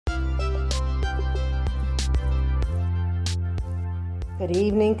Good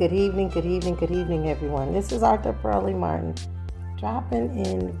evening, good evening, good evening, good evening, everyone. This is Arthur Pearlie Martin, dropping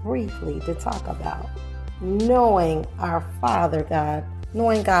in briefly to talk about knowing our Father God,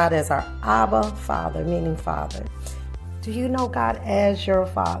 knowing God as our Abba Father, meaning Father. Do you know God as your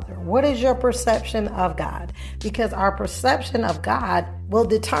Father? What is your perception of God? Because our perception of God will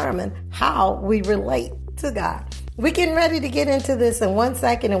determine how we relate to God. We're getting ready to get into this in 1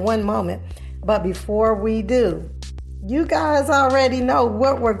 second, in one moment. But before we do, you guys already know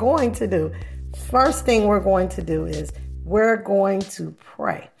what we're going to do. First thing we're going to do is we're going to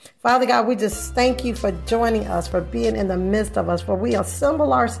pray. Father God, we just thank you for joining us, for being in the midst of us, for we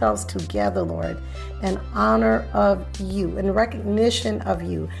assemble ourselves together, Lord, in honor of you, in recognition of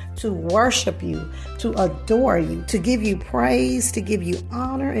you, to worship you, to adore you, to give you praise, to give you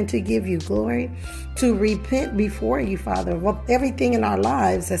honor, and to give you glory, to repent before you, Father, of everything in our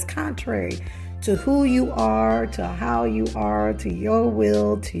lives that's contrary to who you are, to how you are, to your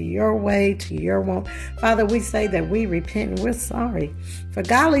will, to your way, to your want. Father, we say that we repent and we're sorry. For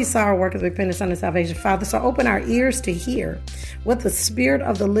godly sorrow worketh repentance unto salvation, Father. So open our ears to hear what the Spirit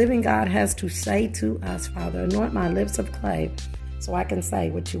of the living God has to say to us, Father. Anoint my lips of clay so I can say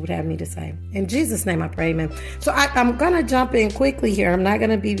what you would have me to say. In Jesus' name I pray, amen. So I'm going to jump in quickly here. I'm not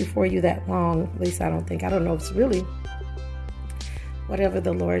going to be before you that long. At least I don't think. I don't know if it's really whatever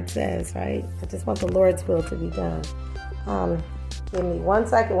the Lord says, right? I just want the Lord's will to be done. Give me 1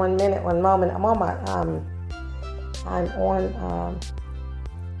 second, 1 minute, 1 moment. I'm on my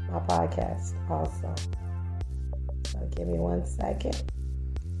my podcast also. So give me 1 second.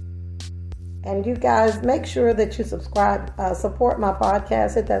 And you guys, make sure that you subscribe, support my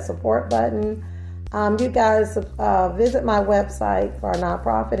podcast, hit that support button. You guys visit my website for our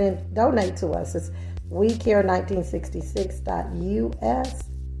nonprofit and donate to us. It's WeCare1966.us.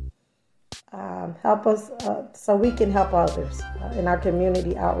 Help us so we can help others in our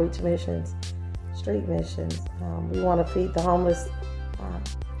community outreach missions, street missions. We want to feed the homeless.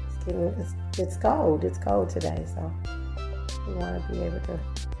 It's cold. It's cold today, so we want to be able to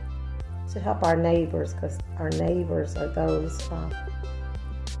help our neighbors, because our neighbors are those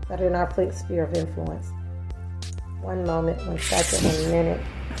that are in our sphere of influence. 1 moment, 1 second, 1 minute.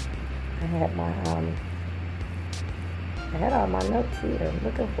 I had all my notes here. I'm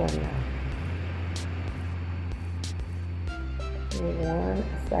looking for them now. Give me 1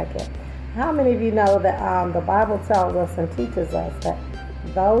 second. How many of you know that the Bible tells us and teaches us that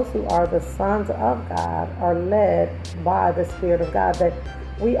those who are the sons of God are led by the Spirit of God, that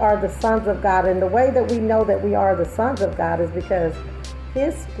we are the sons of God? And the way that we know that we are the sons of God is because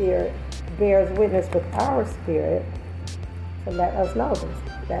His Spirit bears witness with our spirit to let us know this,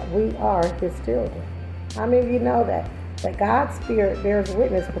 that we are His children. How many of you know that God's Spirit bears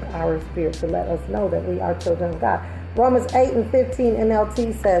witness with our spirit to let us know that we are children of God? Romans 8:15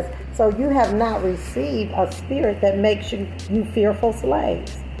 NLT says, so you have not received a spirit that makes you fearful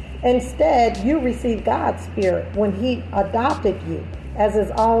slaves. Instead, you received God's Spirit when He adopted you as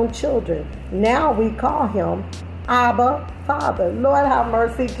His own children. Now we call Him Abba, Father. Lord, have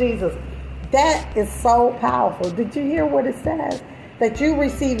mercy, Jesus. That is so powerful. Did you hear what it says? That you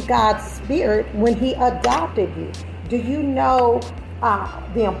received God's Spirit when He adopted you. Do you know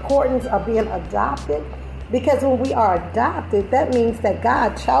the importance of being adopted? Because when we are adopted, that means that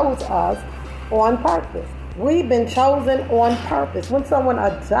God chose us on purpose. We've been chosen on purpose. When someone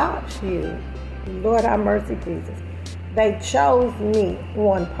adopts you, Lord have mercy, Jesus, they chose me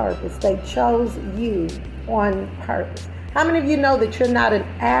on purpose. They chose you on purpose. How many of you know that you're not an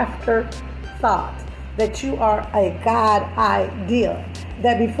afterthought? That you are a God idea?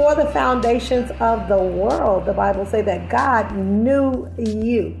 That before the foundations of the world, the Bible says that God knew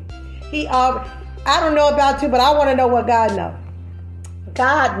you. I don't know about you, but I want to know what God knows.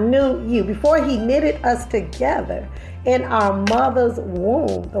 God knew you before He knitted us together in our mother's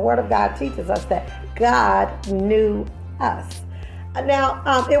womb. The Word of God teaches us that God knew us. Now,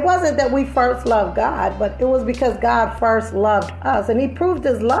 it wasn't that we first loved God, but it was because God first loved us, and He proved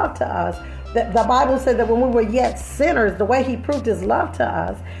His love to us. The Bible said that when we were yet sinners, the way He proved His love to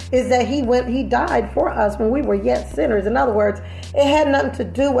us is that He died for us when we were yet sinners. In other words, it had nothing to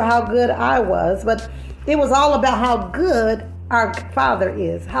do with how good I was, but it was all about how good our Father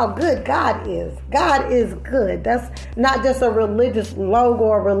is, how good God is. God is good. That's not just a religious logo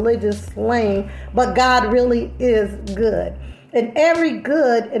or religious slang, but God really is good. And every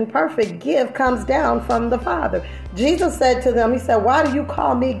good and perfect gift comes down from the Father. Jesus said to them, he said, why do you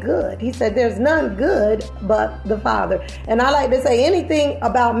call me good? He said, there's none good but the Father. And I like to say, anything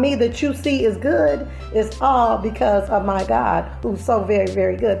about me that you see is good is all because of my God, who's so very,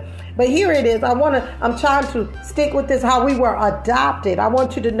 very good. But here it is. I'm trying to stick with this, how we were adopted. I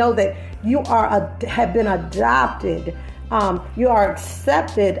want you to know that you have been adopted. You are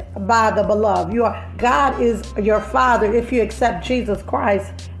accepted by the beloved. God is your Father if you accept Jesus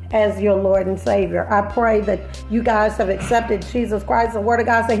Christ as your Lord and Savior. I pray that you guys have accepted Jesus Christ. The Word of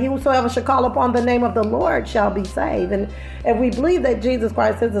God says, he whosoever shall call upon the name of the Lord shall be saved. And if we believe that Jesus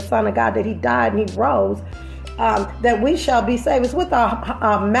Christ is the Son of God, that he died and he rose, that we shall be saved. It's with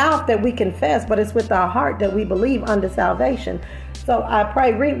our mouth that we confess, but it's with our heart that we believe unto salvation. So I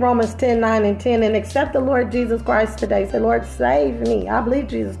pray, read Romans 10:9 and 10 and accept the Lord Jesus Christ today. Say, Lord, save me. I believe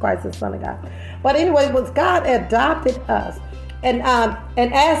Jesus Christ is the Son of God. But anyway, God adopted us. And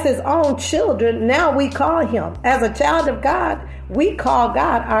as his own children, now we call him. As a child of God, we call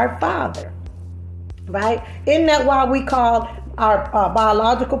God our Father. Right? Isn't that why we call our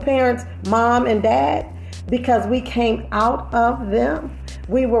biological parents mom and dad? Because we came out of them.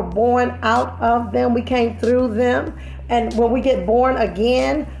 We were born out of them. We came through them. And when we get born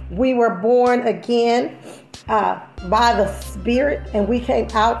again, we were born again by the Spirit, and we came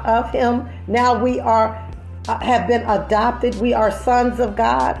out of him. Now we have been adopted. We are sons of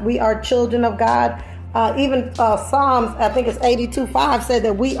God. We are children of God. Even Psalms, I think it's 82:5 said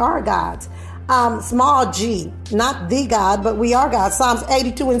that we are God's. Small g, not the God, but we are God. Psalms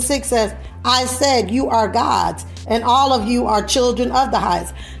 82:6 says, I said you are God's, and all of you are children of the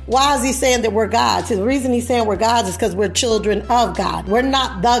highest. Why is he saying that we're God's? The reason he's saying we're God's is because we're children of God. We're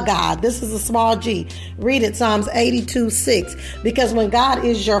not the God. This is a small g. Read it, Psalms 82:6. Because when God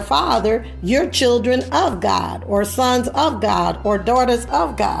is your Father, you're children of God, or sons of God, or daughters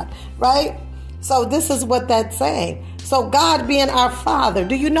of God, right? So this is what that's saying. So God being our Father,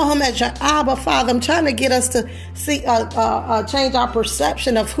 do you know him as your Abba Father? I'm trying to get us to see, change our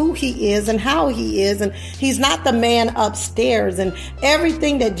perception of who he is and how he is. And he's not the man upstairs. And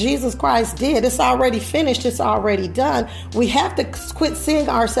everything that Jesus Christ did, it's already finished. It's already done. We have to quit seeing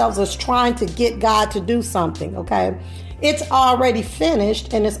ourselves as trying to get God to do something, okay? It's already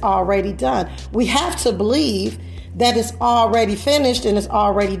finished and it's already done. We have to believe that it's already finished and it's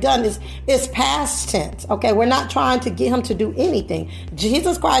already done. It's past tense. Okay, we're not trying to get him to do anything.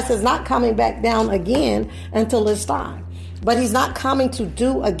 Jesus Christ is not coming back down again until it's time. But he's not coming to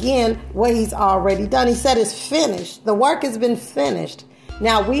do again what he's already done. He said it's finished. The work has been finished.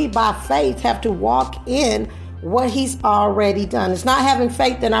 Now we by faith have to walk in what he's already done. It's not having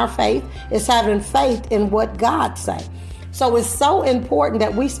faith in our faith. It's having faith in what God said. So it's so important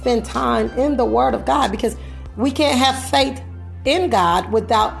that we spend time in the Word of God, because we can't have faith in God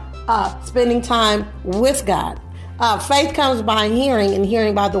without spending time with God. Faith comes by hearing, and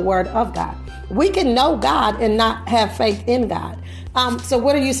hearing by the Word of God. We can know God and not have faith in God. So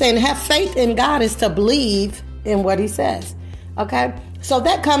what are you saying? Have faith in God is to believe in what he says. Okay? So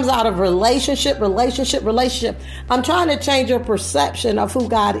that comes out of relationship. I'm trying to change your perception of who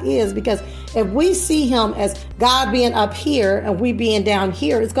God is, because if we see him as God being up here and we being down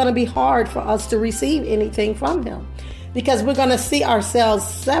here, it's going to be hard for us to receive anything from him, because we're going to see ourselves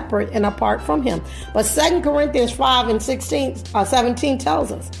separate and apart from him. But 2 Corinthians 5 and 17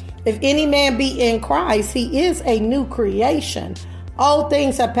 tells us, if any man be in Christ, he is a new creation. Old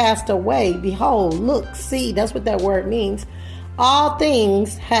things have passed away. Behold, look, see, that's what that word means. All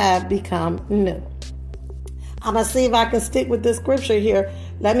things have become new. I'm going to see if I can stick with this scripture here.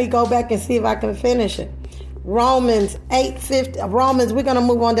 Let me go back and see if I can finish it. Romans 8:50. We're going to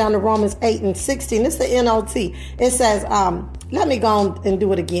move on down to Romans 8 and 16. This is the NLT. It says, let me go on and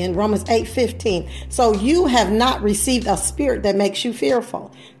do it again. Romans 8:15. So you have not received a spirit that makes you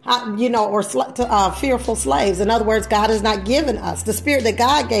fearful, or fearful slaves. In other words, God has not given us the spirit that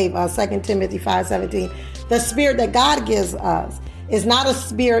God gave us. 2 Timothy 5:17. The spirit that God gives us is not a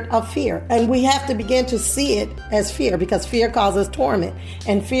spirit of fear. And we have to begin to see it as fear, because fear causes torment,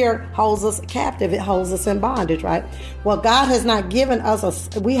 and fear holds us captive. It holds us in bondage, right? Well, God has not given us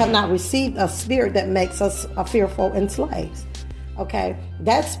we have not received a spirit that makes us fearful and slaves. Okay.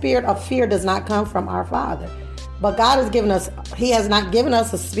 That spirit of fear does not come from our Father. But God has given us, he has not given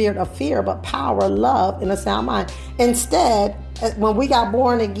us a spirit of fear, but power, love, and a sound mind. Instead, when we got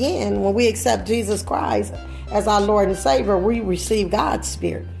born again, when we accept Jesus Christ as our Lord and Savior, we receive God's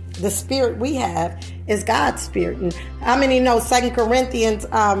spirit. The spirit we have is God's spirit. And how many know 2 Corinthians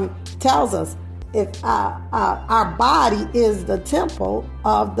tells us if our body is the temple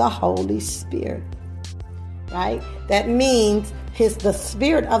of the Holy Spirit. right? That means the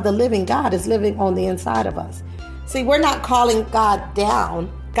spirit of the living God is living on the inside of us. See, we're not calling God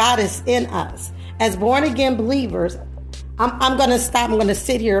down. God is in us. As born again believers, I'm going to stop. I'm going to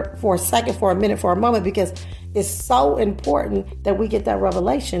sit here for a second, for a minute, for a moment, because it's so important that we get that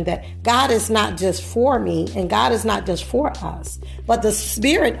revelation that God is not just for me and God is not just for us, but the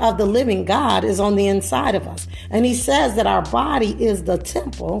spirit of the living God is on the inside of us. And he says that our body is the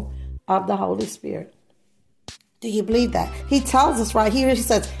temple of the Holy Spirit. Do you believe that? He tells us right here, he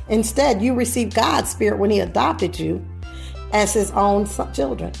says, instead, you received God's spirit when he adopted you as his own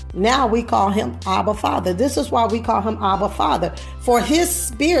children. Now we call him Abba Father. This is why we call him Abba Father. For his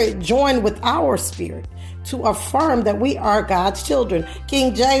spirit joined with our spirit to affirm that we are God's children.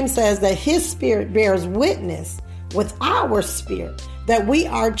 King James says that his spirit bears witness with our spirit that we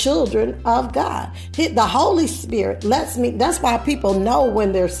are children of God. The Holy Spirit lets me, that's why people know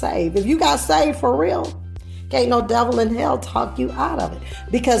when they're saved. If you got saved for real, can't no devil in hell talk you out of it.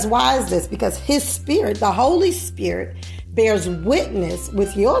 Because why is this? Because his spirit, the Holy Spirit, bears witness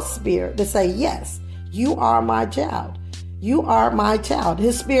with your spirit to say, yes, you are my child. You are my child.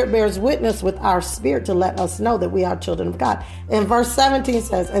 His spirit bears witness with our spirit to let us know that we are children of God. And verse 17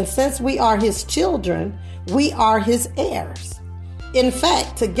 says, and since we are his children, we are his heirs. In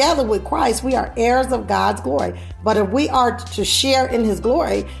fact, together with Christ, we are heirs of God's glory. But if we are to share in his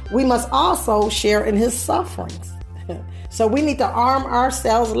glory, we must also share in his sufferings. So we need to arm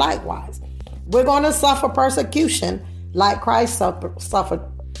ourselves likewise. We're going to suffer persecution like Christ suffered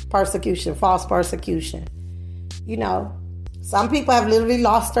persecution, false persecution. You know, some people have literally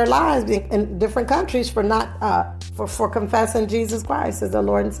lost their lives in different countries for not for confessing Jesus Christ as their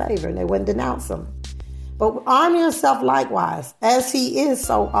Lord and Savior, and they wouldn't denounce him. But arm yourself likewise. As he is,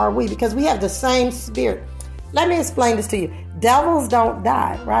 so are we, because we have the same spirit. Let me explain this to you. Devils don't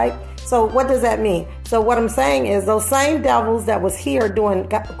die, right? So what does that mean? So what I'm saying is those same devils that was here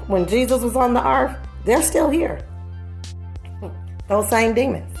when Jesus was on the earth, they're still here. Those same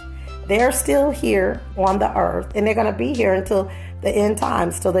demons. They're still here on the earth, and they're going to be here until the end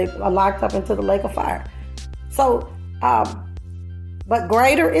times, till they are locked up into the lake of fire. So, but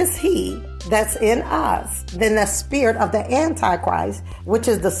greater is he that's in us than the spirit of the Antichrist, which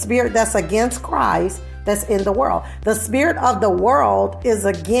is the spirit that's against Christ that's in the world. The spirit of the world is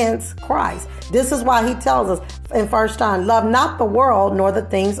against Christ. This is why he tells us in 1 John, love not the world nor the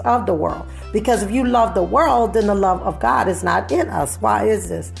things of the world. Because if you love the world, then the love of God is not in us. Why is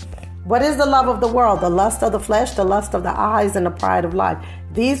this? What is the love of the world? The lust of the flesh, the lust of the eyes, and the pride of life.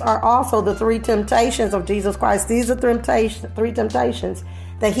 These are also the three temptations of Jesus Christ. These are three temptations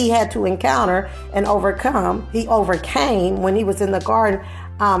that he had to encounter and overcome. He overcame when he was in the garden,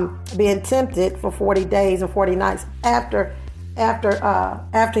 being tempted for 40 days and 40 nights after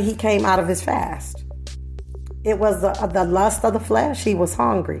he came out of his fast. It was the lust of the flesh. He was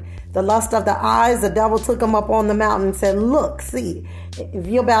hungry. The lust of the eyes, the devil took him up on the mountain and said, look, see, if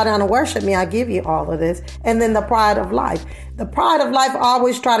you'll bow down and worship me, I'll give you all of this. And then the pride of life. The pride of life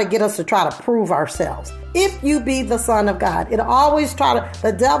always try to get us to try to prove ourselves. If you be the Son of God,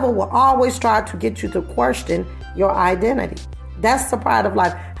 the devil will always try to get you to question your identity. That's the pride of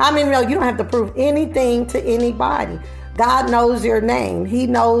life. How many know you don't have to prove anything to anybody? God knows your name. He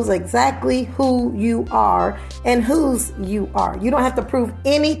knows exactly who you are and whose you are. You don't have to prove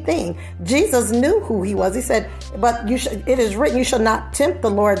anything. Jesus knew who he was. He said, but it is written, you shall not tempt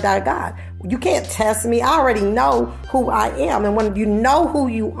the Lord thy God. You can't test me. I already know who I am. And when you know who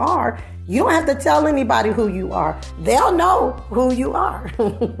you are, you don't have to tell anybody who you are. They'll know who you are.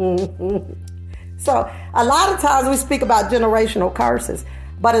 So a lot of times we speak about generational curses.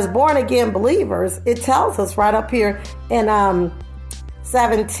 But as born again believers, it tells us right up here in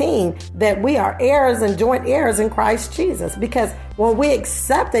 17 that we are heirs and joint heirs in Christ Jesus. Because when we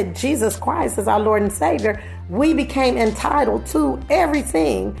accepted Jesus Christ as our Lord and Savior, we became entitled to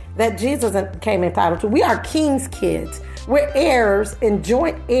everything that Jesus became entitled to. We are king's kids. We're heirs and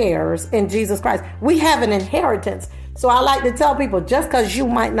joint heirs in Jesus Christ. We have an inheritance. So I like to tell people, just because you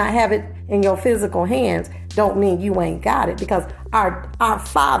might not have it in your physical hands, don't mean you ain't got it, because our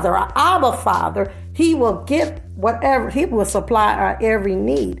Father, our Abba Father, he will give whatever, he will supply our every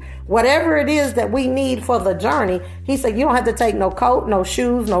need. Whatever it is that we need for the journey, he said, you don't have to take no coat, no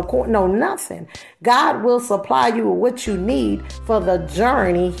shoes, no nothing. God will supply you with what you need for the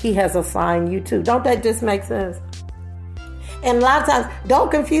journey he has assigned you to. Don't that just make sense? And a lot of times,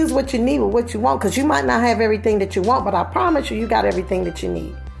 don't confuse what you need with what you want, because you might not have everything that you want, but I promise you, you got everything that you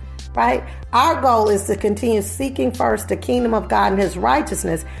need. Right? Our goal is to continue seeking first the kingdom of God and his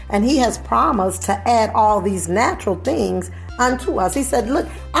righteousness. And he has promised to add all these natural things unto us. He said, look,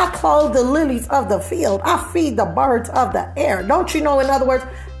 I clothe the lilies of the field. I feed the birds of the air. Don't you know, in other words,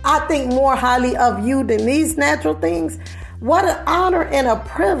 I think more highly of you than these natural things. What an honor and a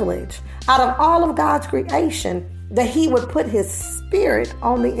privilege out of all of God's creation that he would put his spirit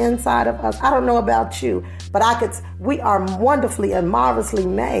on the inside of us. I don't know about you, but we are wonderfully and marvelously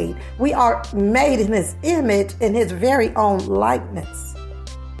made. We are made in his image, in his very own likeness.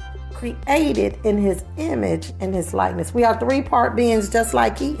 Created in his image and his likeness. We are 3-part beings just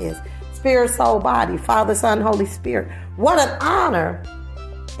like he is. Spirit, soul, body, Father, Son, Holy Spirit. What an honor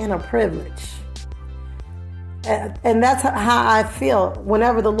and a privilege. And that's how I feel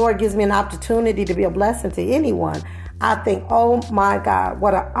whenever the Lord gives me an opportunity to be a blessing to anyone. I think, oh my God,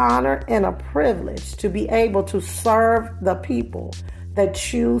 what an honor and a privilege to be able to serve the people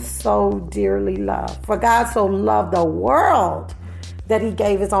that you so dearly love. For God so loved the world that he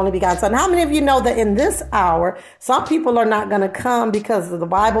gave his only begotten Son. How many of you know that in this hour, some people are not going to come because of the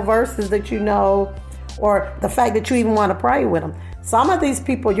Bible verses that you know, or the fact that you even want to pray with them? Some of these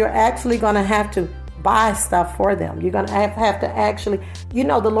people, you're actually going to have to buy stuff for them. You're going to have to actually,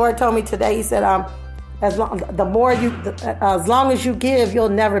 the Lord told me today, he said, as long as you give, you'll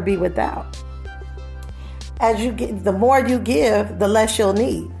never be without. The more you give, the less you'll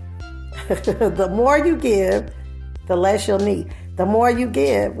need. The more you give, the less you'll need. The more you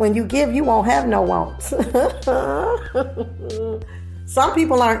give, when you give, you won't have no wants. Some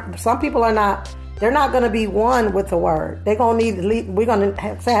people are not. They're not going to be one with the word. We're going to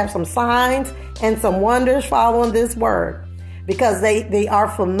have some signs and some wonders following this word, because they are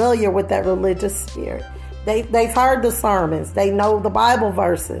familiar with that religious spirit. They've heard the sermons. They know the Bible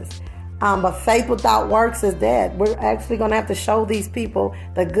verses. But faith without works is dead. We're actually going to have to show these people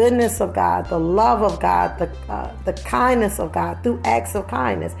the goodness of God, the love of God, the kindness of God through acts of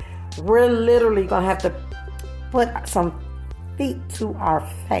kindness. We're literally going to have to put some feet to our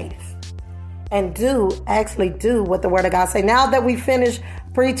faith and actually do what the Word of God say. Now that we finish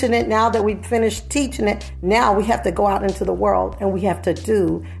preaching it, now that we finish teaching it, now we have to go out into the world and we have to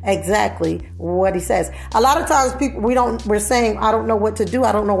do exactly what he says. A lot of times we're saying, I don't know what to do.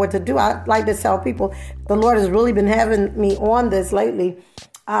 I don't know what to do. I like to tell people, the Lord has really been having me on this lately.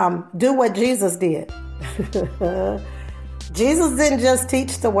 Do what Jesus did. Jesus didn't just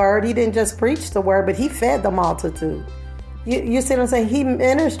teach the word. He didn't just preach the word, but he fed the multitude. You see what I'm saying? He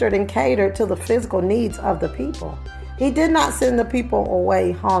ministered and catered to the physical needs of the people. He did not send the people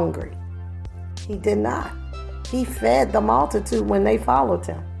away hungry. He did not. He fed the multitude when they followed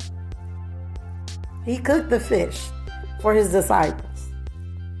him. He cooked the fish for his disciples.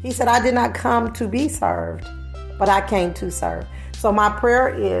 He said, I did not come to be served, but I came to serve. So my prayer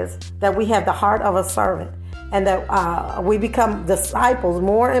is that we have the heart of a servant, and that we become disciples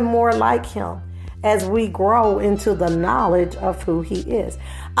more and more like him as we grow into the knowledge of who he is.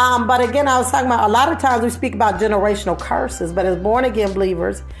 But again, I was talking about, a lot of times we speak about generational curses, but as born again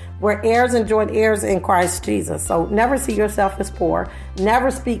believers, we're heirs and joint heirs in Christ Jesus. So never see yourself as poor. Never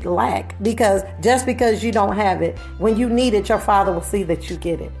speak lack, because just because you don't have it, when you need it, your Father will see that you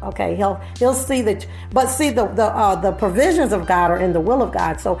get it. Okay, he'll see that. But see, the provisions of God are in the will of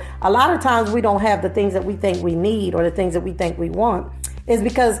God. So a lot of times we don't have the things that we think we need or the things that we think we want. Is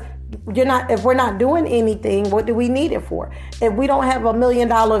because if we're not doing anything, what do we need it for? If we don't have $1 million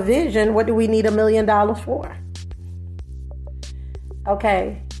vision, what do we need $1 million for?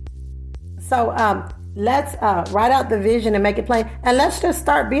 Okay. So let's write out the vision and make it plain. And let's just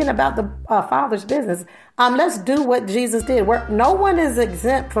start being about the Father's business. Let's do what Jesus did. No one is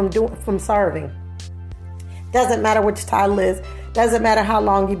exempt from serving. Doesn't matter which title is. Doesn't matter how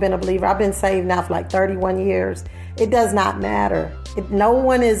long you've been a believer. I've been saved now for like 31 years. It does not matter. No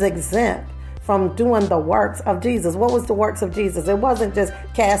one is exempt from doing the works of Jesus. What was the works of Jesus? It wasn't just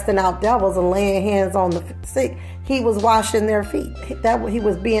casting out devils and laying hands on the sick. He was washing their feet. He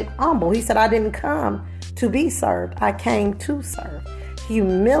was being humble. He said, I didn't come to be served. I came to serve.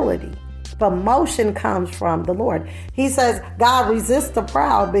 Humility. Promotion comes from the Lord. He says, God resists the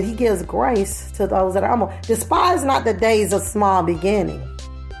proud, but he gives grace to those that are humble. Despise not the days of small beginning,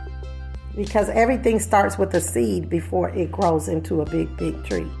 because everything starts with a seed before it grows into a big, big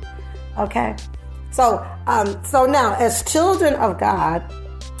tree. Okay? So now, as children of God,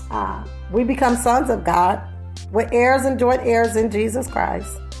 we become sons of God. We're heirs and joint heirs in Jesus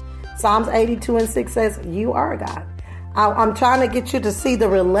Christ. Psalms 82:6 says, you are God. I'm trying to get you to see the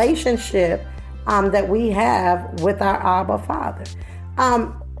relationship that we have with our Abba Father.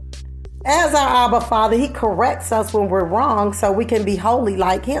 As our Abba Father, he corrects us when we're wrong so we can be holy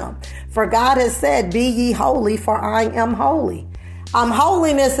like him. For God has said, be ye holy, for I am holy.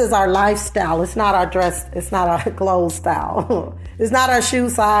 Holiness is our lifestyle. It's not our dress. It's not our clothes style. It's not our shoe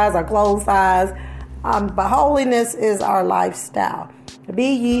size, our clothes size. But holiness is our lifestyle.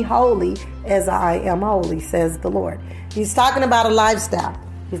 Be ye holy as I am holy, says the Lord. He's talking about a lifestyle.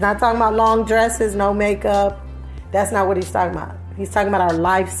 He's not talking about long dresses, no makeup. That's not what he's talking about. He's talking about our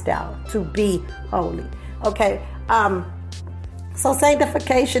lifestyle, to be holy. Okay. So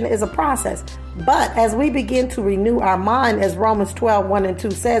sanctification is a process. But as we begin to renew our mind, as Romans 12, 1 and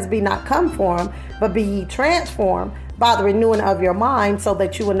 2 says, be not conformed, but be ye transformed by the renewing of your mind, so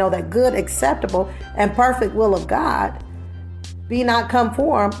that you will know that good, acceptable, and perfect will of God. Be not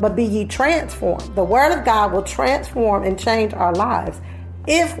conformed, but be ye transformed. The word of God will transform and change our lives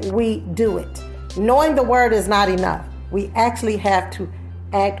if we do it. Knowing the word is not enough. We actually have to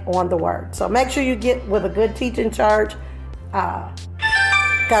act on the word. So make sure you get with a good teaching church,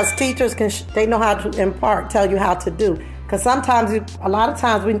 because teachers they know how to impart, tell you how to do. Because a lot of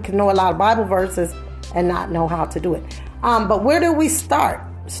times we can know a lot of Bible verses and not know how to do it. But where do we start?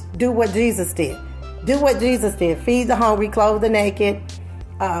 Do what Jesus did. Do what Jesus did. Feed the hungry, clothe the naked,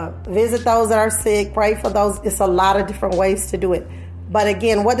 visit those that are sick, pray for those. It's a lot of different ways to do it. But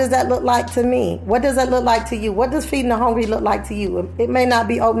again, what does that look like to me? What does that look like to you? What does feeding the hungry look like to you? It may not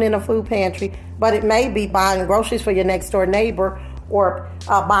be opening a food pantry, but it may be buying groceries for your next door neighbor, or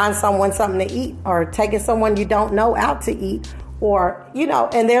buying someone something to eat, or taking someone you don't know out to eat, or,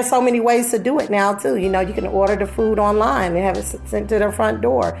 and there's so many ways to do it now too. You can order the food online and have it sent to their front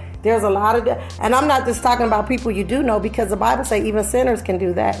door. There's a lot of, and I'm not just talking about people you do know, because the Bible says even sinners can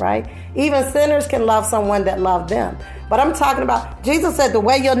do that, right? Even sinners can love someone that loved them. But I'm talking about, Jesus said, the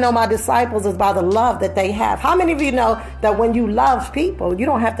way you'll know my disciples is by the love that they have. How many of you know that when you love people, you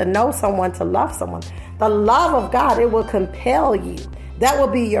don't have to know someone to love someone? The love of God, it will compel you. That will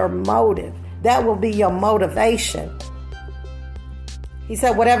be your motive. That will be your motivation. He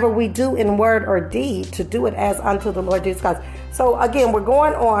said, whatever we do in word or deed, to do it as unto the Lord Jesus Christ. So again, we're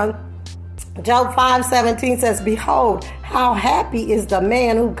going on. Job 5:17 says, behold, how happy is the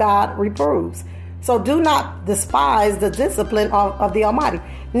man who God reproves. So do not despise the discipline of the Almighty.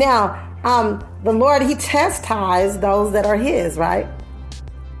 Now, the Lord, he chastises those that are his, right?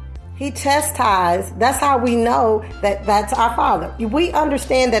 He chastises. That's how we know that that's our Father. We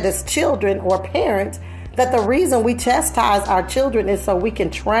understand that as children or parents, that the reason we chastise our children is so we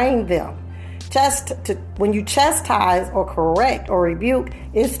can train them. When you chastise or correct or rebuke,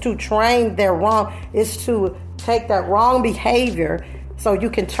 it's to train their wrong. It's to take that wrong behavior so you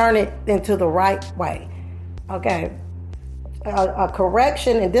can turn it into the right way. Okay. A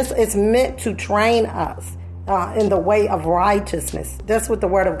correction, and this is meant to train us in the way of righteousness. That's what the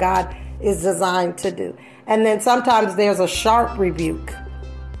Word of God is designed to do. And then sometimes there's a sharp rebuke.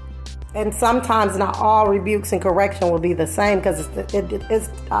 And sometimes not all rebukes and correction will be the same, because it's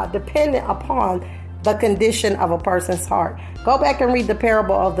dependent upon the condition of a person's heart. Go back and read the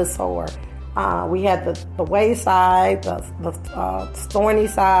parable of the sower. We had the wayside, the thorny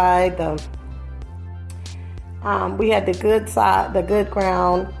side, we had the good side, the good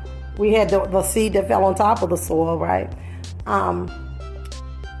ground. We had the seed that fell on top of the soil, right?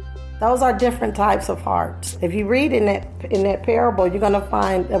 Those are different types of hearts. If you read in that parable, you're going to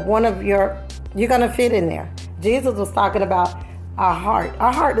find that you're going to fit in there. Jesus was talking about our heart.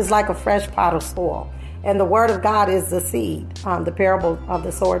 Our heart is like a fresh pot of soil, and the word of God is the seed. The parable of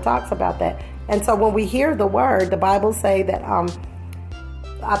the sower talks about that. And so when we hear the word, the Bible say that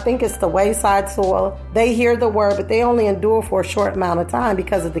I think it's the wayside soil. They hear the word, but they only endure for a short amount of time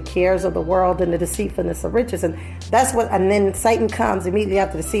because of the cares of the world and the deceitfulness of riches. And then Satan comes immediately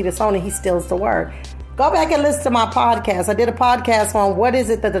after the seed is sown, and he steals the word. Go back and listen to my podcast. I did a podcast on what is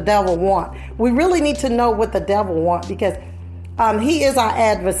it that the devil wants. We really need to know what the devil wants, because he is our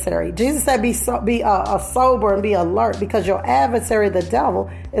adversary. Jesus said, be sober and be alert, because your adversary, the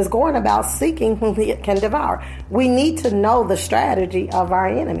devil, is going about seeking whom he can devour. We need to know the strategy of our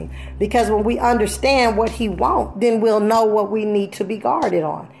enemy, because when we understand what he wants, then we'll know what we need to be guarded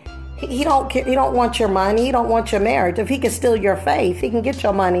on. He don't want your money. He don't want your marriage. If he can steal your faith, he can get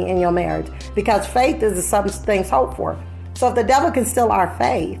your money and your marriage, because faith is the substance things hoped for. So if the devil can steal our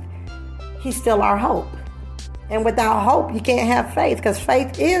faith, he steal our hope. And without hope, you can't have faith, because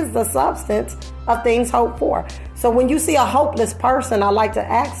faith is the substance of things hoped for. So when you see a hopeless person, I like to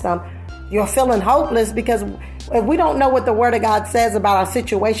ask them, you're feeling hopeless, because if we don't know what the Word of God says about our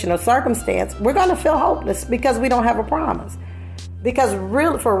situation or circumstance, we're going to feel hopeless because we don't have a promise. Because the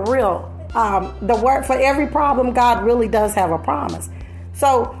word for every problem, God really does have a promise.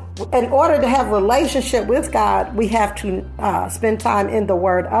 So In order to have a relationship with God, we have to spend time in the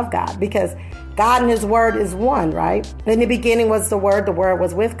Word of God, because God and His Word is one, right? In the beginning was the Word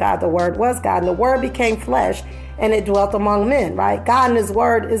was with God, the Word was God, and the Word became flesh, and it dwelt among men, right? God and His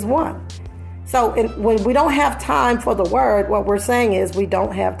Word is one. So when we don't have time for the Word, what we're saying is we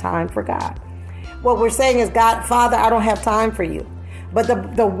don't have time for God. What we're saying is, God, Father, I don't have time for you. But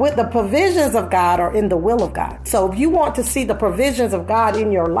the provisions of God are in the will of God. So if you want to see the provisions of God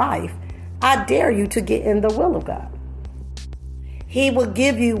in your life, I dare you to get in the will of God. He will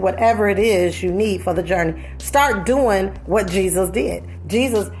give you whatever it is you need for the journey. Start doing what Jesus did.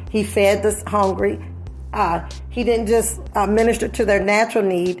 Jesus, He fed the hungry. He didn't just minister to their natural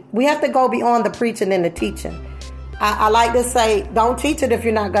need. We have to go beyond the preaching and the teaching. I like to say, don't teach it if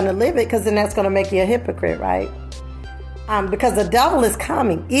you're not going to live it, because then that's going to make you a hypocrite, right? Because the devil is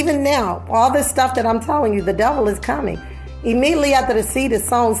coming. Even now, all this stuff that I'm telling you, the devil is coming. Immediately after the seed is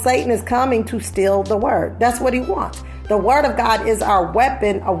sown, Satan is coming to steal the word. That's what he wants. The word of God is our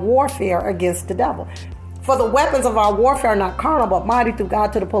weapon of warfare against the devil. For the weapons of our warfare are not carnal, but mighty through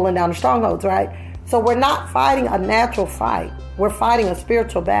God to the pulling down of strongholds, right? So we're not fighting a natural fight. We're fighting a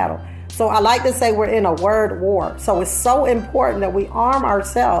spiritual battle. So I like to say we're in a word war. So it's so important that we arm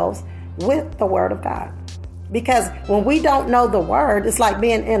ourselves with the word of God. Because when we don't know the word, it's like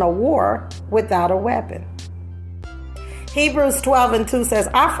being in a war without a weapon. Hebrews 12:2 says,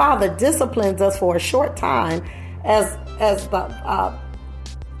 our Father disciplines us for a short time as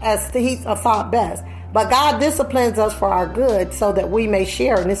He thought best. But God disciplines us for our good, so that we may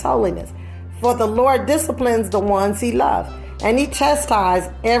share in His holiness. For the Lord disciplines the ones He loves, and He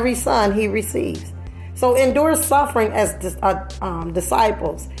chastises every son He receives. So endure suffering as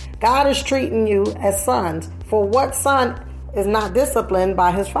disciples. God is treating you as sons. For what son is not disciplined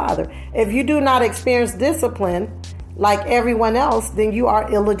by his father? If you do not experience discipline like everyone else, then you are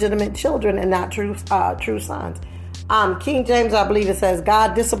illegitimate children and not true sons. King James, I believe it says,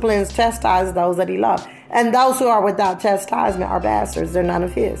 God disciplines, chastises those that He loves. And those who are without chastisement are bastards. They're none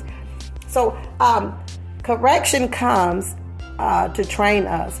of His. So correction comes to train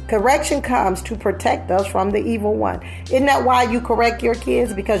us. Correction comes to protect us from the evil one. Isn't that why you correct your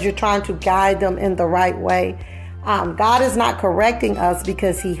kids? Because you're trying to guide them in the right way. God is not correcting us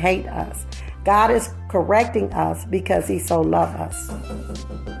because He hates us. God is correcting us because He so loves us.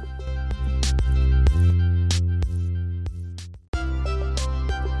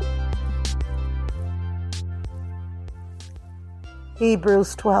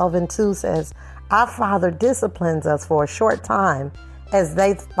 Hebrews 12:2 says, our Father disciplines us for a short time as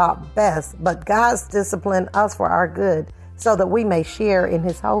they thought best, but God's disciplined us for our good, so that we may share in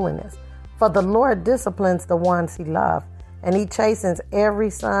His holiness. For the Lord disciplines the ones He loves, and He chastens every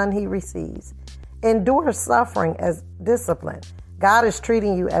son He receives. Endure suffering as discipline. God is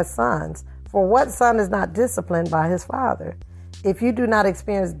treating you as sons. For what son is not disciplined by his father? If you do not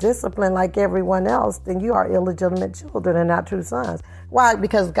experience discipline like everyone else, then you are illegitimate children and not true sons. Why?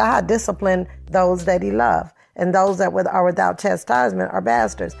 Because God disciplined those that He loves, and those that are without chastisement are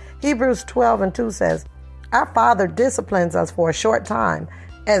bastards. Hebrews 12:2 says, our Father disciplines us for a short time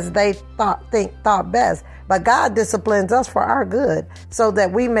as they thought best. But God disciplines us for our good, so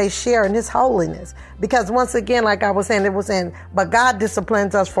that we may share in His holiness. Because once again, like I was saying, it was saying, but God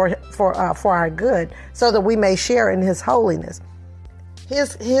disciplines us for our good, so that we may share in His holiness.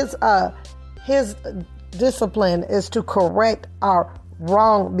 His discipline is to correct our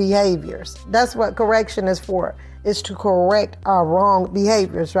wrong behaviors. That's what correction is for. Is to correct our wrong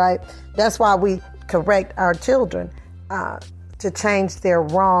behaviors, right? That's why we correct our children, to change their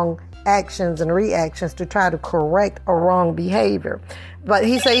wrong actions and reactions, to try to correct a wrong behavior. But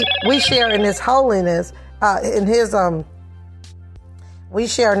He say we share in His holiness, we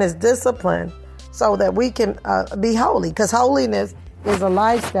share in His discipline, so that we can be holy. Because holiness is a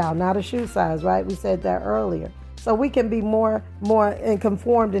lifestyle, not a shoe size, right? We said that earlier. So we can be more and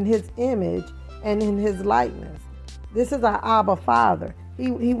conformed in His image and in His likeness. This is our Abba Father.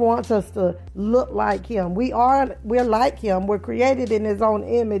 He wants us to look like Him. We're like Him. We're created in His own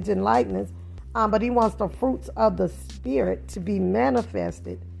image and likeness. But He wants the fruits of the Spirit to be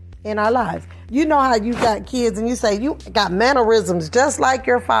manifested in our lives. You know how you got kids and you say you got mannerisms just like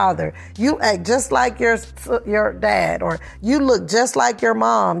your father. You act just like your dad, or you look just like your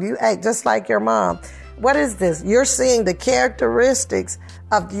mom. You act just like your mom. What is this? You're seeing the characteristics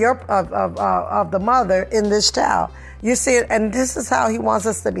of the mother in this child. You see it, and this is how He wants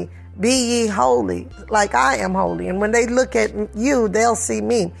us to be. Be ye holy, like I am holy. And when they look at you, they'll see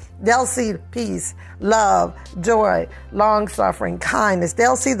me. They'll see peace, love, joy, long-suffering, kindness.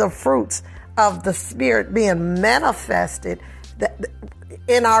 They'll see the fruits of the Spirit being manifested.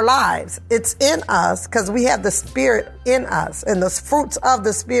 in our lives. It's in us because we have the Spirit in us. And the fruits of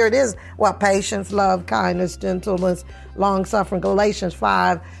the Spirit is patience, love, kindness, gentleness, long-suffering. Galatians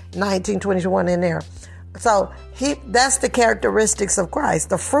 5:19-21 in there. So that's the characteristics of Christ.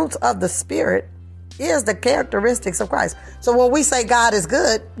 The fruits of the Spirit is the characteristics of Christ. So when we say God is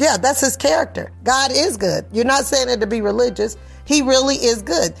good, that's his character. God is good. You're not saying it to be religious. He really is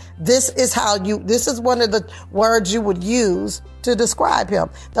good. This is one of the words you would use to describe him.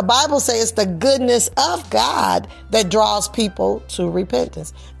 The Bible says it's the goodness of God that draws people to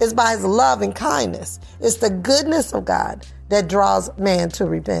repentance. It's by his love and kindness. It's the goodness of God that draws man to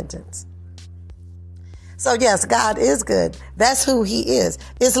repentance. So yes, God is good. That's who he is.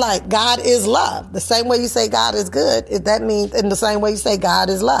 It's like God is love. The same way you say God is good, that means in the same way you say God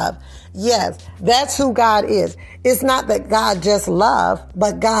is love. Yes, that's who God is. It's not that God just love,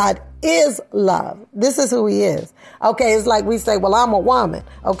 but God is love. This is who he is. Okay, it's like we say, well, I'm a woman.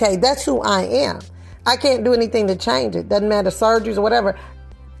 Okay, that's who I am. I can't do anything to change it. Doesn't matter, surgeries or whatever.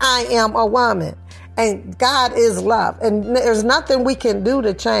 I am a woman. And God is love. And there's nothing we can do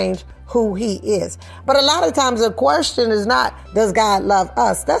to change who he is. But a lot of times the question is not, does God love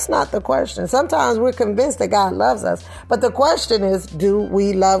us? That's not the question. Sometimes we're convinced that God loves us. But the question is, do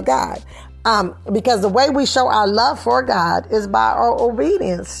we love God? Because the way we show our love for God is by our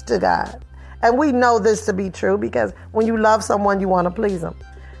obedience to God. And we know this to be true because when you love someone, you want to please them,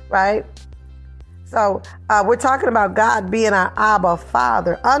 right? So we're talking about God being our Abba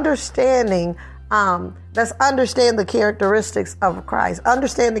Father, understanding let's understand the characteristics of Christ.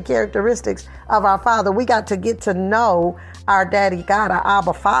 Understand the characteristics of our Father. We got to get to know our Daddy God, our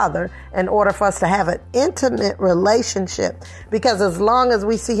Abba Father, in order for us to have an intimate relationship. Because as long as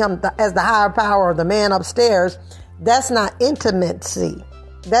we see him as the higher power or the man upstairs, that's not intimacy.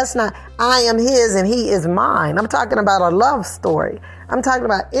 That's not, I am his and he is mine. I'm talking about a love story. I'm talking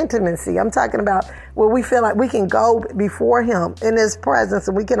about intimacy. I'm talking about where we feel like we can go before him in his presence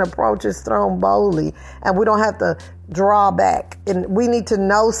and we can approach his throne boldly and we don't have to draw back. And we need to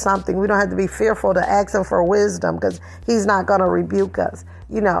know something. We don't have to be fearful to ask him for wisdom because he's not going to rebuke us.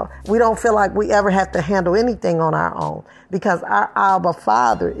 You know, we don't feel like we ever have to handle anything on our own because our Abba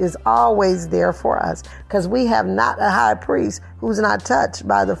Father is always there for us because we have not a high priest who's not touched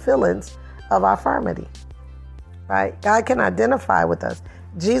by the feelings of our infirmity. Right? God can identify with us.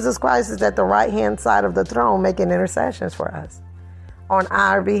 Jesus Christ is at the right-hand side of the throne making intercessions for us on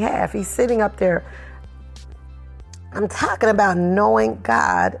our behalf. He's sitting up there. I'm talking about knowing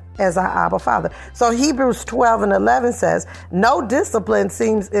God as our Abba Father. So Hebrews 12:11 says, no discipline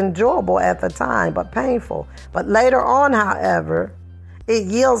seems enjoyable at the time, but painful. But later on, however, it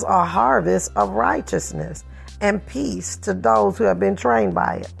yields a harvest of righteousness and peace to those who have been trained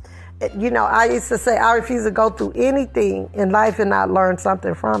by it. You know, I used to say I refuse to go through anything in life and not learn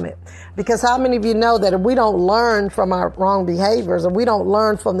something from it. Because how many of you know that if we don't learn from our wrong behaviors or we don't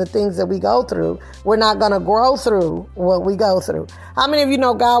learn from the things that we go through, we're not going to grow through what we go through? How many of you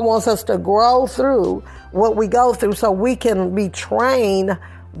know God wants us to grow through what we go through so we can be trained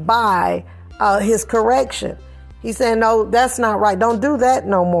by his correction? He said, no, that's not right. Don't do that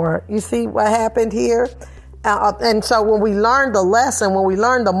no more. You see what happened here? And so when we learned the lesson, when we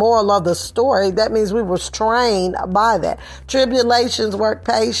learned the moral of the story, that means we were trained by that. Tribulations work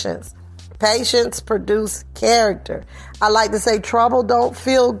patience. Patience produce character. I like to say trouble don't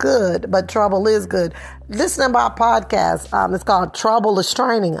feel good, but trouble is good. Listen to my podcast. It's called Trouble is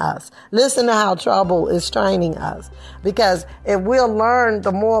Training Us. Listen to how trouble is training us. Because if we'll learn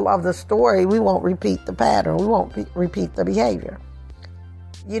the moral of the story, we won't repeat the pattern. We won't repeat the behavior.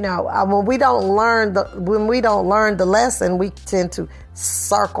 You know, when we don't learn the lesson, we tend to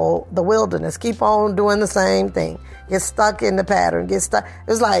circle the wilderness, keep on doing the same thing, get stuck in the pattern, get stuck.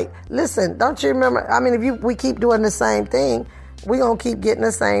 It's like, listen, don't you remember? I mean, if we keep doing the same thing, we're going to keep getting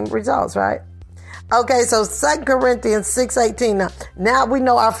the same results, right? Okay, so 2 Corinthians 6:18. Now we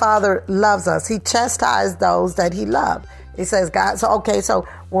know our Father loves us. He chastised those that he loved. He says, God. So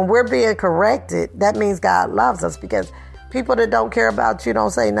when we're being corrected, that means God loves us because people that don't care about you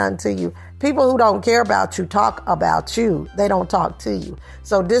don't say nothing to you. People who don't care about you talk about you. They don't talk to you.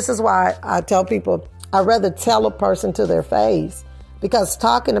 So this is why I tell people I'd rather tell a person to their face because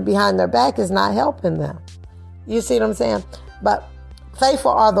talking behind their back is not helping them. You see what I'm saying? But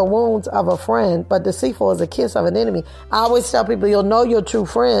faithful are the wounds of a friend, but deceitful is a kiss of an enemy. I always tell people you'll know your true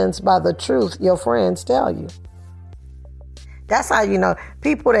friends by the truth your friends tell you. That's how you know.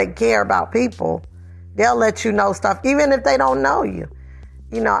 People that care about people, they'll let you know stuff, even if they don't know you.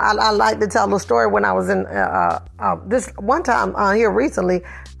 I like to tell the story when I was in this one time here recently.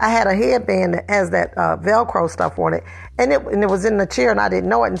 I had a headband that has that Velcro stuff on it, and it was in the chair, and I didn't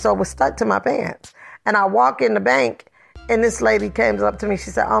know it, and so it was stuck to my pants. And I walk in the bank, and this lady came up to me.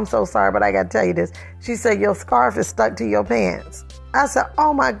 She said, "I'm so sorry, but I got to tell you this." She said, "Your scarf is stuck to your pants." I said,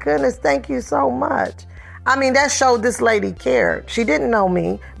 "Oh my goodness, thank you so much." I mean, that showed this lady cared. She didn't know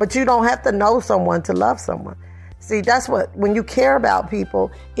me, but you don't have to know someone to love someone. See, that's when you care about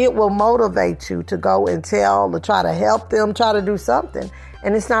people, it will motivate you to go and tell, to try to help them, try to do something.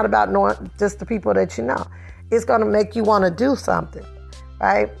 And it's not about knowing just the people that you know. It's going to make you want to do something,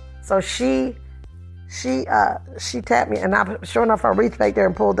 right? So she tapped me, and sure enough, I reached back there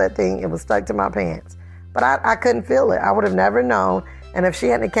and pulled that thing. It was stuck to my pants. But I couldn't feel it. I would have never known. And if she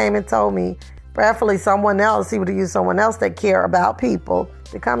hadn't came and told me, prayerfully someone else, he would have used someone else that care about people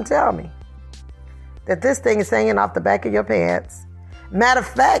to come tell me that this thing is hanging off the back of your pants. Matter of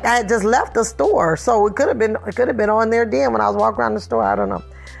fact, I had just left the store, so it could have been on there then when I was walking around the store. I don't know,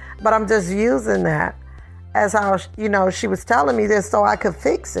 but I'm just using that as how she was telling me this so I could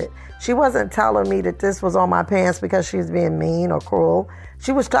fix it. She wasn't telling me that this was on my pants because she was being mean or cruel.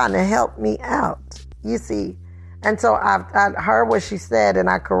 She was trying to help me out. You see, and so I heard what she said, and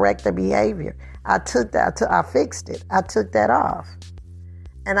I corrected the behavior. I took that. I fixed it. I took that off.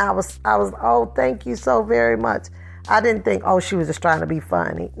 And I was, oh, thank you so very much. I didn't think, oh, she was just trying to be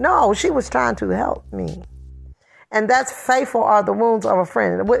funny. No, she was trying to help me. And that's faithful are the wounds of a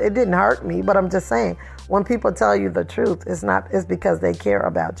friend. It didn't hurt me, but I'm just saying, when people tell you the truth, it's because they care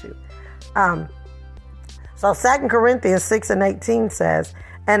about you. So 2 Corinthians 6:18 says,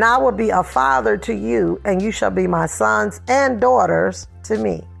 "And I will be a father to you, and you shall be my sons and daughters to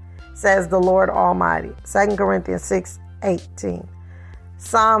me, says the Lord Almighty." 2 Corinthians 6:18.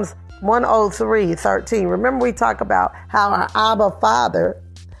 Psalms 103:13. Remember, we talk about how our Abba Father,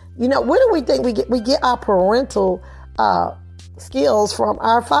 where do we think we get our parental skills from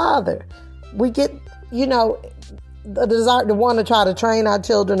our Father? We get, the desire to want to try to train our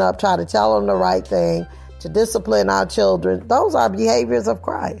children up, try to tell them the right thing, to discipline our children. Those are behaviors of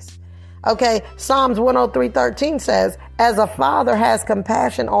Christ. Okay, Psalms 103:13 says, "As a father has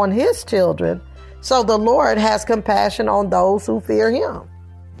compassion on his children, so the Lord has compassion on those who fear him."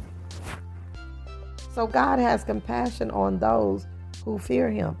 So God has compassion on those who fear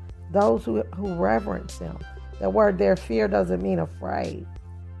him, those who reverence him. The word there, fear, doesn't mean afraid,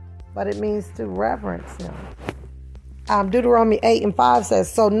 but it means to reverence him. Deuteronomy 8:5 says,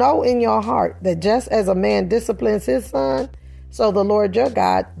 "So know in your heart that just as a man disciplines his son, so the Lord your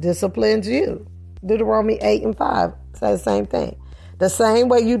God disciplines you." Deuteronomy 8:5 says the same thing. The same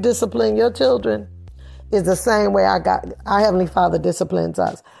way you discipline your children is the same way our Heavenly Father disciplines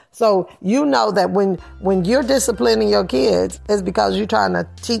us. So you know that when you're disciplining your kids, it's because you're trying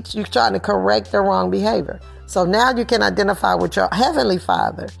to correct their wrong behavior. So now you can identify with your Heavenly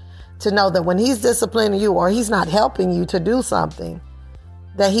Father to know that when he's disciplining you, or he's not helping you to do something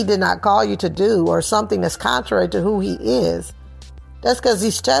that he did not call you to do, or something that's contrary to who he is, that's because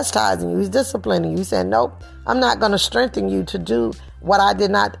he's chastising you. He's disciplining you. He's saying, nope, I'm not going to strengthen you to do what I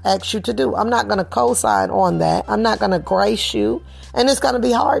did not ask you to do. I'm not going to co-sign on that. I'm not going to grace you. And it's going to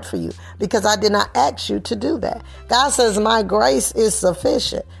be hard for you because I did not ask you to do that. God says my grace is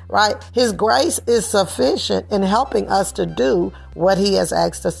sufficient, right? His grace is sufficient in helping us to do what he has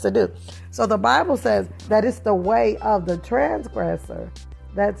asked us to do. So the Bible says that it's the way of the transgressor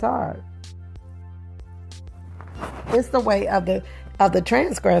that's hard. It's the way of the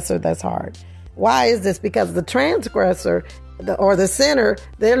transgressor that's hard. Why is this? Because the transgressor or the sinner,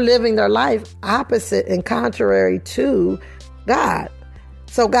 they're living their life opposite and contrary to God.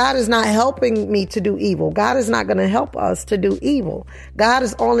 So God is not helping me to do evil. God is not going to help us to do evil. God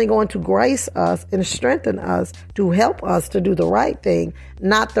is only going to grace us and strengthen us to help us to do the right thing,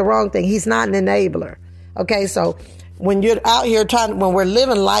 not the wrong thing. He's not an enabler. Okay, so when you're out here when we're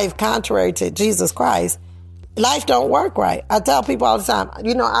living life contrary to Jesus Christ, life don't work right. I tell people all the time,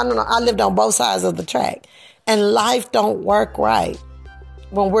 I lived on both sides of the track, and life don't work right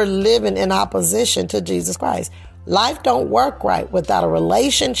when we're living in opposition to Jesus Christ. Life don't work right without a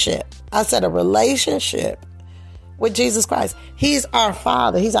relationship. I said a relationship with Jesus Christ. He's our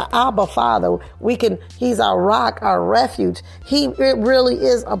Father. He's our Abba Father. He's our rock, our refuge. It really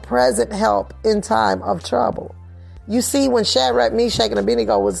is a present help in time of trouble. You see, when Shadrach, Meshach, and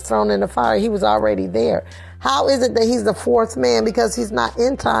Abednego was thrown in the fire, he was already there. How is it that he's the fourth man? Because he's not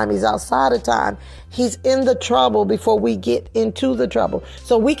in time. He's outside of time. He's in the trouble before we get into the trouble.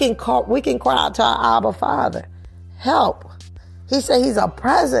 So we can cry out to our Abba Father. Help. He said he's a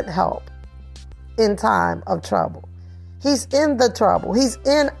present help in time of trouble. He's in the trouble. He's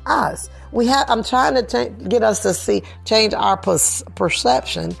in us. I'm trying to get us to change our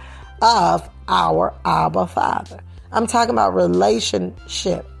perception of our Abba Father. I'm talking about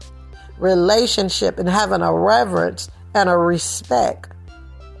relationship and having a reverence and a respect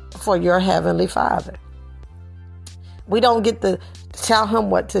for your Heavenly Father. We don't get to tell him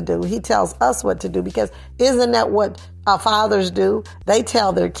what to do. He tells us what to do, because isn't that what our fathers do? They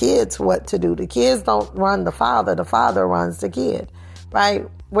tell their kids what to do. The kids don't run the father runs the kid, right?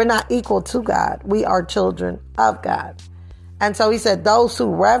 We're not equal to God. We are children of God. And so he said, those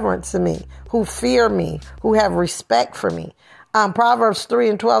who reverence me, who fear me, who have respect for me. Proverbs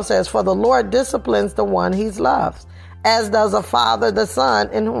 3:12 says, for the Lord disciplines the one he loves, as does a father the son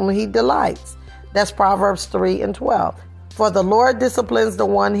in whom he delights. That's Proverbs 3:12. For the Lord disciplines the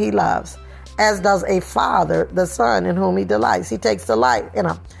one he loves, as does a father the son in whom he delights. He takes delight in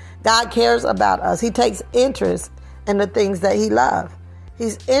him. God cares about us. He takes interest in the things that he loves.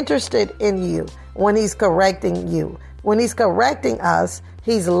 He's interested in you when he's correcting you. When he's correcting us,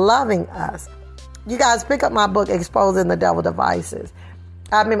 he's loving us. You guys pick up my book, Exposing the Devil Devices.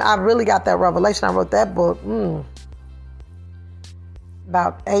 I mean, I really got that revelation. I wrote that book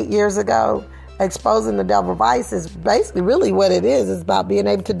about 8 years ago. Exposing the Devil Devices, basically really what it is about being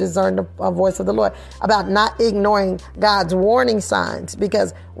able to discern the voice of the Lord, about not ignoring God's warning signs.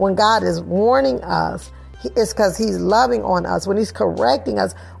 Because when God is warning us, it's because he's loving on us. When he's correcting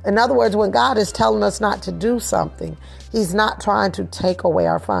us, in other words, when God is telling us not to do something, he's not trying to take away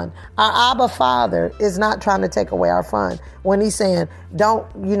our fun. Our Abba Father is not trying to take away our fun. When he's saying, don't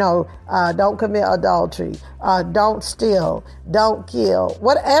commit adultery, don't steal, don't kill,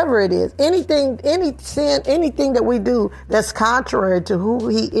 whatever it is, any sin, anything that we do that's contrary to who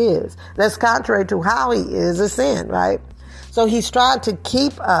he is, that's contrary to how he is a sin, right? So he's trying to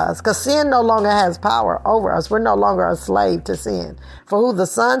keep us, because sin no longer has power over us. We're no longer a slave to sin. For who the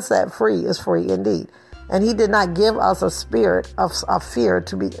Son set free is free indeed. And he did not give us a spirit of fear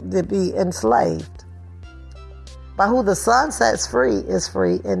to be enslaved. But who the Son sets free is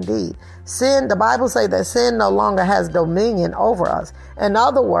free indeed. Sin, the Bible says that sin no longer has dominion over us. In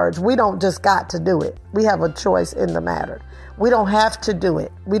other words, we don't just got to do it. We have a choice in the matter. We don't have to do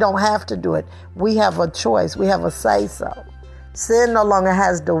it. We don't have to do it. We have a choice. We have a say-so. Sin no longer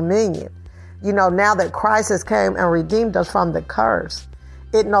has dominion. Now that Christ has came and redeemed us from the curse,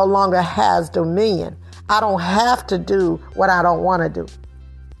 it no longer has dominion. I don't have to do what I don't want to do,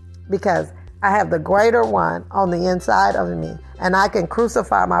 because I have the greater one on the inside of me, and I can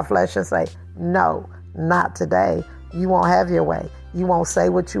crucify my flesh and say, no, not today. You won't have your way. You won't say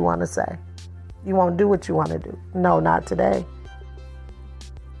what you want to say. You won't do what you want to do. No, not today.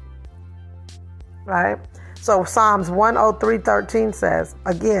 Right? So Psalms 103:13 says,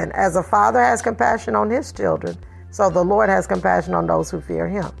 again, as a father has compassion on his children, so the Lord has compassion on those who fear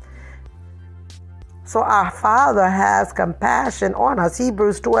him. So our Father has compassion on us.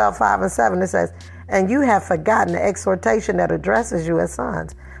 Hebrews 12:5-7, it says, and you have forgotten the exhortation that addresses you as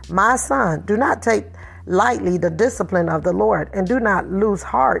sons. My son, do not take lightly the discipline of the Lord, and do not lose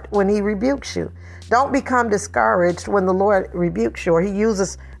heart when he rebukes you. Don't become discouraged when the Lord rebukes you, or he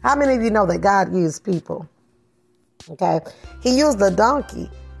uses. How many of you know that God used people? Okay. He used the donkey,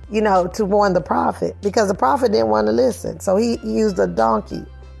 to warn the prophet, because the prophet didn't want to listen. So he used a donkey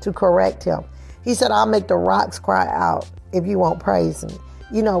to correct him. He said, I'll make the rocks cry out if you won't praise me.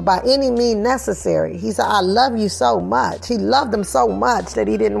 By any means necessary. He said, I love you so much. He loved them so much that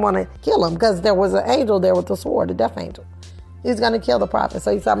he didn't want to kill him, because there was an angel there with the sword, a death angel. He's going to kill the prophet.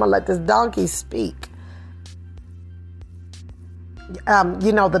 So he said, I'm going to let this donkey speak.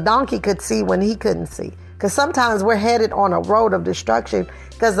 The donkey could see when he couldn't see. Because sometimes we're headed on a road of destruction,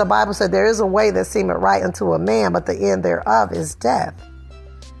 because the Bible said there is a way that seemeth right unto a man, but the end thereof is death.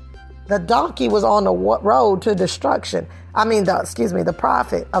 The donkey was on the road to destruction. The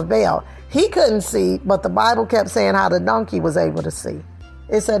prophet of Baal. He couldn't see, but the Bible kept saying how the donkey was able to see.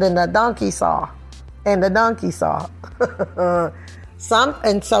 It said, and the donkey saw. And the donkey saw.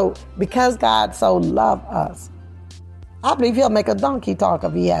 And so, because God so loved us, I believe he'll make a donkey talk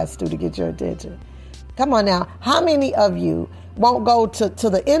if he has to get your attention. Come on now. How many of you won't go to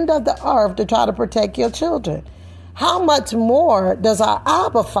the end of the earth to try to protect your children? How much more does our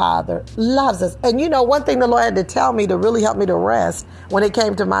Abba Father loves us? And one thing the Lord had to tell me to really help me to rest when it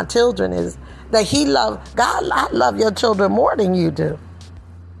came to my children is that God, I love your children more than you do.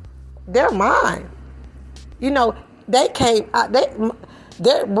 They're mine. They came, they're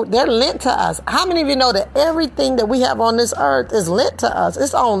lent to us. How many of you know that everything that we have on this earth is lent to us?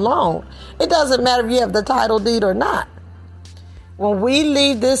 It's on loan. It doesn't matter if you have the title deed or not. When we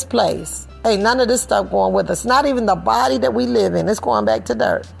leave this place, Ain't none of this stuff going with us. Not even the body that we live in. It's going back to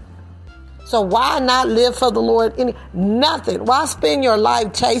dirt. So why not live for the Lord? Nothing. Why spend your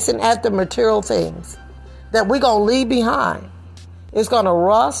life chasing after material things that we're going to leave behind? It's going to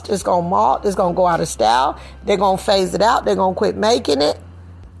rust. It's going to malt. It's going to go out of style. They're going to phase it out. They're going to quit making it.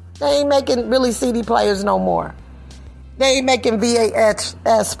 They ain't making really CD players no more. They ain't making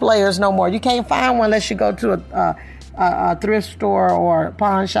VHS players no more. You can't find one unless you go to a thrift store or a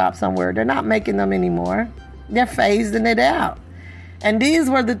pawn shop somewhere. They're not making them anymore. They're phasing it out. And these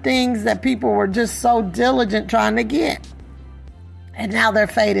were the things that people were just so diligent trying to get. And now they're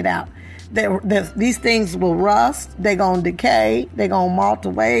faded out. These things will rust. They're going to decay. They're going to melt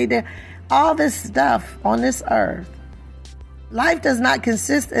away. All this stuff on this earth. Life does not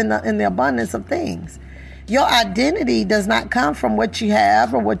consist in the abundance of things. Your identity does not come from what you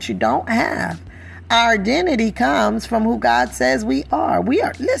have or what you don't have. Our identity comes from who God says we are.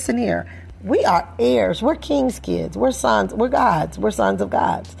 Listen here. We are heirs. We're king's kids. We're sons. We're gods. We're sons of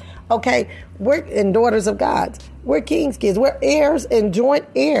gods. Okay? And daughters of gods. We're king's kids. We're heirs and joint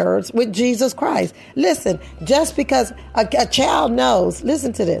heirs with Jesus Christ. Listen, just because a child knows,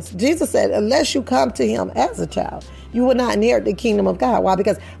 listen to this. Jesus said, unless you come to him as a child, you will not inherit the kingdom of God. Why?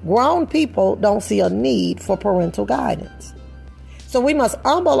 Because grown people don't see a need for parental guidance. So we must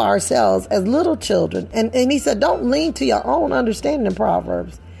humble ourselves as little children. And he said, don't lean to your own understanding in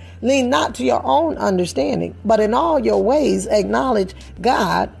Proverbs. Lean not to your own understanding, but in all your ways acknowledge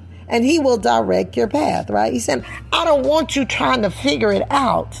God, and he will direct your path, right? He said, I don't want you trying to figure it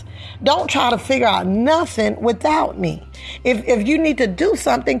out. Don't try to figure out nothing without me. If you need to do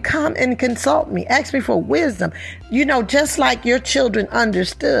something, come and consult me. Ask me for wisdom. Just like your children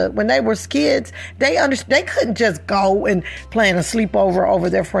understood when they were kids, they couldn't just go and plan a sleepover over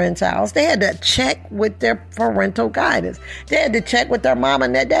their friend's house. They had to check with their parental guidance. They had to check with their mom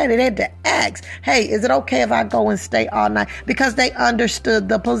and their daddy. They had to ask, hey, is it okay if I go and stay all night? Because they understood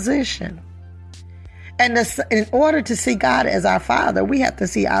the position. And in order to see God as our Father, we have to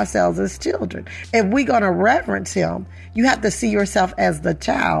see ourselves as children. If we're going to reverence him, you have to see yourself as the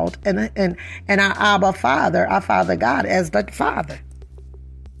child and our Abba Father, our Father God, as the Father.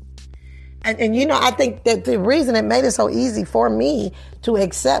 And I think that the reason it made it so easy for me to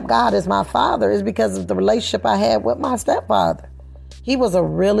accept God as my Father is because of the relationship I had with my stepfather. He was a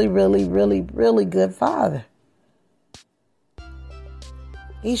really, really, really, really good father.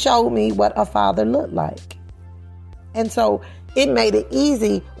 He showed me what a father looked like. And so it made it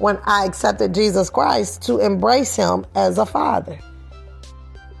easy when I accepted Jesus Christ to embrace him as a father.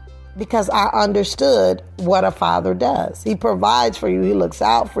 Because I understood what a father does. He provides for you. He looks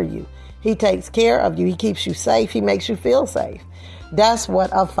out for you. He takes care of you. He keeps you safe. He makes you feel safe. That's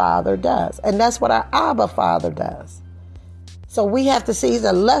what a father does. And that's what our Abba Father does. So we have to see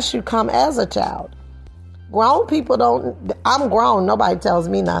that unless you come as a child, grown people don't, I'm grown, nobody tells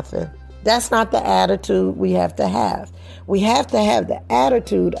me nothing. That's not the attitude we have to have. We have to have the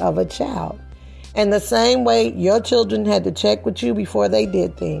attitude of a child. And the same way your children had to check with you before they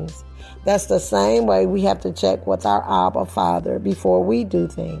did things, that's the same way we have to check with our Abba Father before we do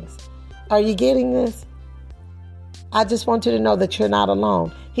things. Are you getting this? I just want you to know that you're not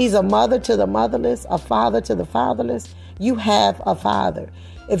alone. He's a mother to the motherless, a father to the fatherless. You have a father.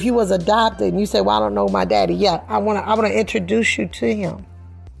 If you was adopted and you say, well, I don't know my daddy. Yeah, I want to introduce you to him.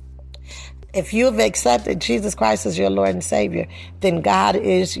 If you have accepted Jesus Christ as your Lord and Savior, then God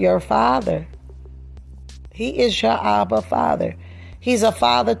is your Father. He is your Abba Father. He's a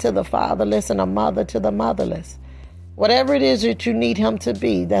father to the fatherless and a mother to the motherless. Whatever it is that you need him to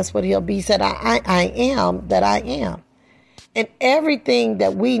be, that's what he'll be. He said, I am that I am. And everything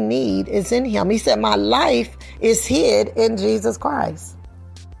that we need is in him. He said, my life is hid in Jesus Christ.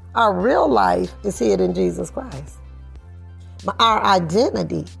 Our real life is hid in Jesus Christ. Our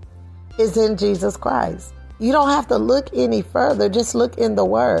identity is in Jesus Christ. You don't have to look any further. Just look in the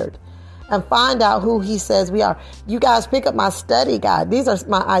Word and find out who he says we are. You guys pick up my study guide.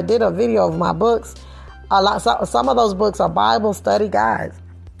 I did a video of my books. Some of those books are Bible study guides.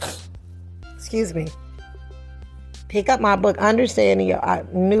 Excuse me. Pick up my book, Understanding Your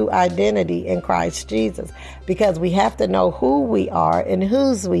New Identity in Christ Jesus, because we have to know who we are and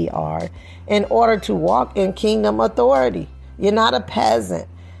whose we are in order to walk in kingdom authority. You're not a peasant.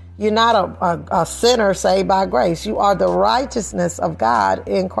 You're not a sinner saved by grace. You are the righteousness of God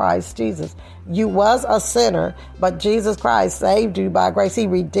in Christ Jesus. You was a sinner, but Jesus Christ saved you by grace. He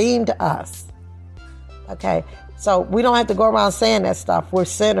redeemed us. Okay, so we don't have to go around saying that stuff. We're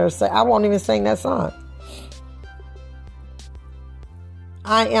sinners. I won't even sing that song.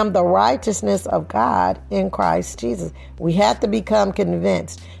 I am the righteousness of God in Christ Jesus. We have to become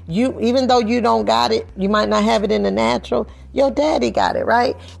convinced. Even though you don't got it, you might not have it in the natural. Your daddy got it,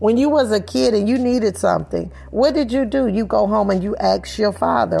 right? When you was a kid and you needed something, what did you do? You go home and you ask your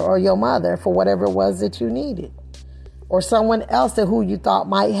father or your mother for whatever it was that you needed. Or someone else who you thought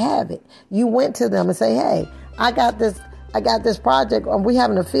might have it. You went to them and say, hey, I got this project. We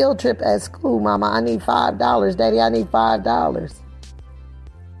having a field trip at school, Mama. I need $5. Daddy, I need $5.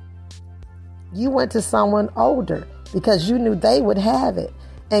 You went to someone older because you knew they would have it.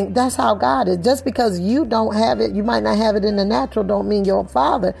 And that's how God is. Just because you don't have it, you might not have it in the natural, don't mean your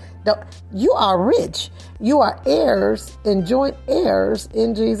father. You are rich. You are heirs and joint heirs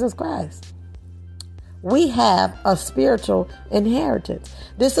in Jesus Christ. We have a spiritual inheritance.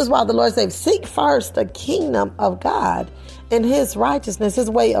 This is why the Lord says, seek first the kingdom of God and his righteousness, his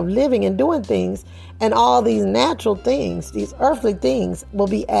way of living and doing things, and all these natural things, these earthly things will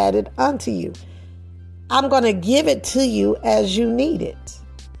be added unto you. I'm going to give it to you as you need it.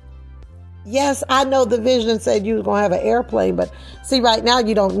 Yes, I know the vision said you were going to have an airplane, but see, right now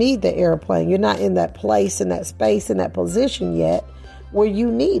you don't need the airplane. You're not in that place, in that space, in that position yet where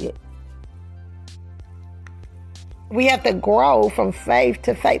you need it. We have to grow from faith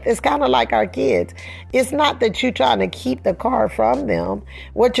to faith. It's kind of like our kids. It's not that you're trying to keep the car from them.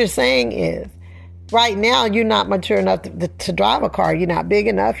 What you're saying is, right now, you're not mature enough to drive a car. You're not big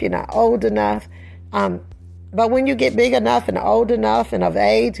enough. You're not old enough. But when you get big enough and old enough and of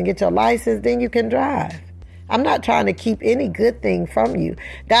age and get your license, then you can drive. I'm not trying to keep any good thing from you.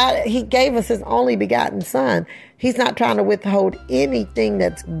 God, he gave us his only begotten son. He's not trying to withhold anything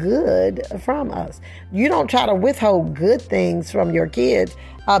that's good from us. You don't try to withhold good things from your kids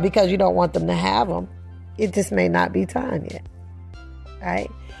because you don't want them to have them. It just may not be time yet. Right?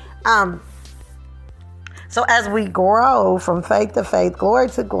 So as we grow from faith to faith, glory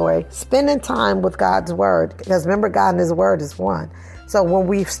to glory, spending time with God's word, because remember, God and his word is one. So when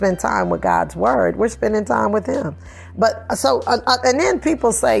we spend time with God's word, we're spending time with him. But so, and then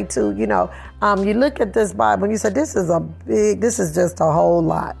people say too, you look at this Bible and you say, this is just a whole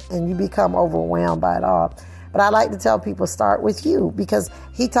lot, and you become overwhelmed by it all. But I like to tell people, start with you, because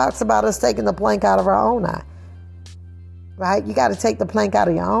he talks about us taking the plank out of our own eye, right? You got to take the plank out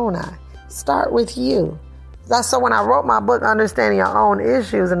of your own eye. Start with you. So when I wrote my book, Understanding Your Own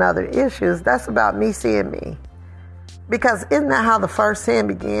Issues and Other Issues, that's about me seeing me. Because isn't that how the first sin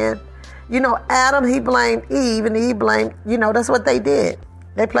began? Adam, he blamed Eve, and Eve blamed, that's what they did.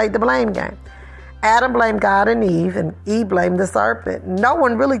 They played the blame game. Adam blamed God and Eve blamed the serpent. No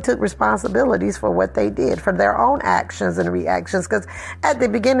one really took responsibilities for what they did, for their own actions and reactions. Because at the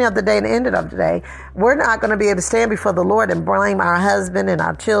beginning of the day and the end of the day, we're not going to be able to stand before the Lord and blame our husband and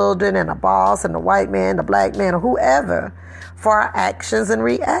our children and the boss and the white man, the black man, or whoever for our actions and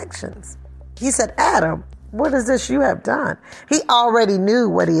reactions. He said, Adam, what is this you have done? He already knew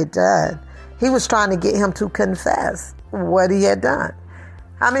what he had done. He was trying to get him to confess what he had done.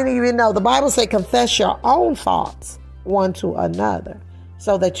 How many of you know the Bible says confess your own faults one to another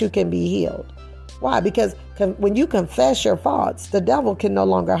so that you can be healed? Why? Because when you confess your faults, the devil can no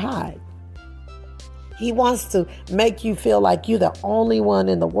longer hide. He wants to make you feel like you're the only one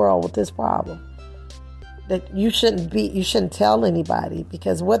in the world with this problem. That you shouldn't tell anybody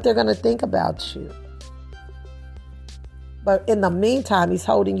because what they're going to think about you. But in the meantime, he's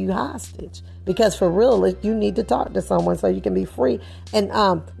holding you hostage. Because for real, you need to talk to someone so you can be free. And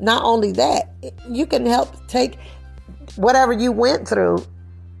not only that, you can help take whatever you went through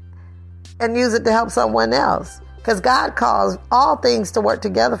and use it to help someone else. Because God calls all things to work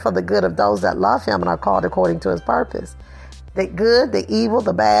together for the good of those that love him and are called according to his purpose. The good, the evil,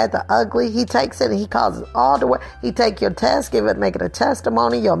 the bad, the ugly, he takes it and he calls it all to work. He take your test, make it a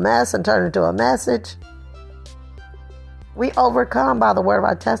testimony, your mess, and turn it into a message. We overcome by the word of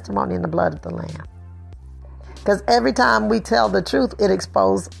our testimony in the blood of the Lamb. Because every time we tell the truth, it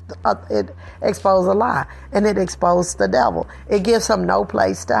exposes a lie. And it exposes the devil. It gives him no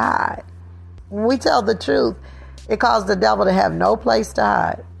place to hide. When we tell the truth, it causes the devil to have no place to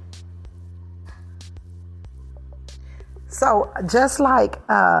hide. So just like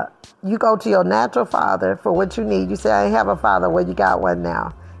you go to your natural father for what you need. You say, I have a father. Well, you got one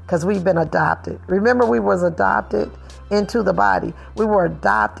now. Because we've been adopted. Remember, we was adopted into the body. We were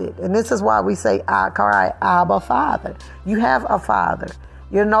adopted. And this is why we say, I cry, Abba, Father. You have a father.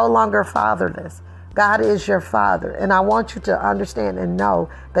 You're no longer fatherless. God is your father. And I want you to understand and know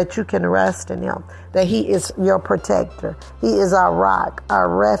that you can rest in him. That he is your protector. He is our rock, our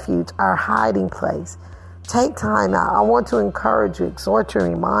refuge, our hiding place. Take time out. I want to encourage you, exhort you,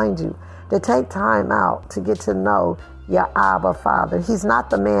 remind you to take time out to get to know your Abba Father. He's not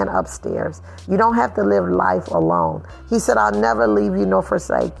the man upstairs. You don't have to live life alone. He said, I'll never leave you nor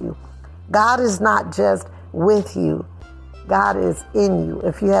forsake you. God is not just with you. God is in you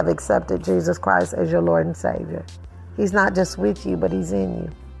if you have accepted Jesus Christ as your Lord and Savior. He's not just with you, but he's in you.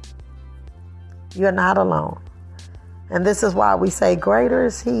 You're not alone. And this is why we say, greater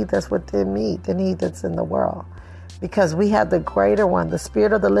is he that's within me than he that's in the world. Because we have the greater one. The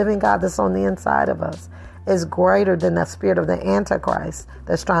Spirit of the living God that's on the inside of us is greater than the spirit of the Antichrist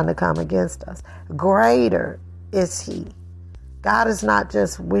that's trying to come against us. Greater is he. God is not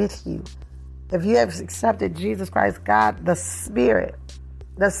just with you. If you have accepted Jesus Christ, God, the Spirit,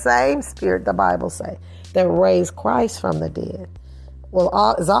 the same Spirit, the Bible say, that raised Christ from the dead,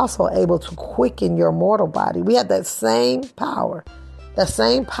 is also able to quicken your mortal body. We have that same power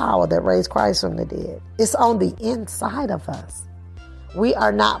that raised Christ from the dead. It's on the inside of us. We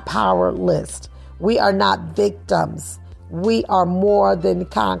are not powerless. We are not victims. We are more than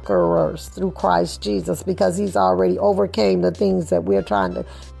conquerors through Christ Jesus, because he's already overcame the things that we're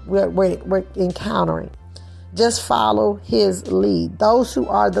encountering. Just follow his lead. Those who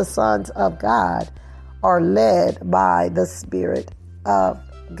are the sons of God are led by the Spirit of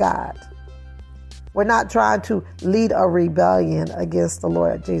God. We're not trying to lead a rebellion against the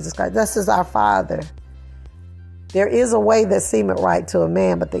Lord Jesus Christ. This is our Father. There is a way that seemeth right to a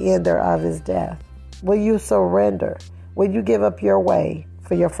man, but the end thereof is death. Will you surrender? Will you give up your way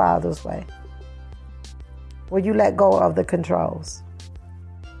for your Father's way? Will you let go of the controls?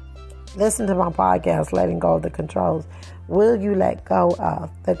 Listen to my podcast, Letting Go of the Controls. Will you let go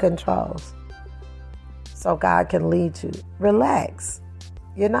of the controls so God can lead you? Relax.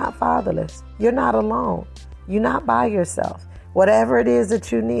 You're not fatherless. You're not alone. You're not by yourself. Whatever it is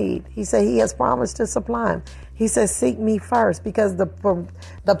that you need, he said he has promised to supply them. He says, seek me first, because the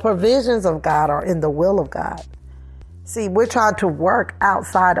provisions of God are in the will of God. See, we're trying to work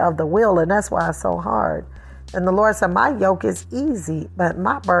outside of the will, and that's why it's so hard. And the Lord said, my yoke is easy, but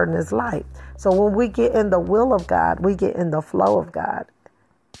my burden is light. So when we get in the will of God, we get in the flow of God.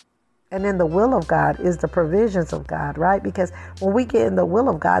 And in the will of God is the provisions of God, right? Because when we get in the will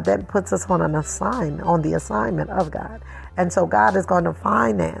of God, that puts us on the assignment of God. And so God is going to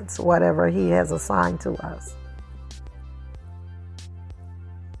finance whatever he has assigned to us.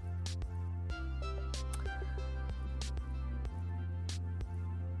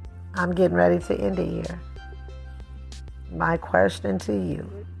 I'm getting ready to end it here. My question to you,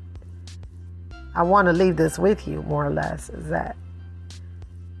 I want to leave this with you more or less, is that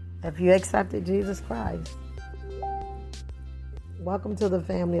if you accepted Jesus Christ, welcome to the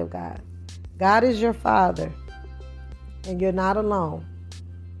family of God. God is your Father, and you're not alone.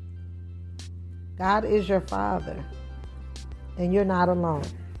 God is your Father, and you're not alone.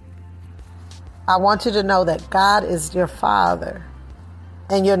 I want you to know that God is your Father,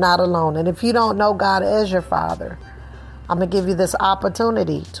 and you're not alone. And if you don't know God as your Father, I'm going to give you this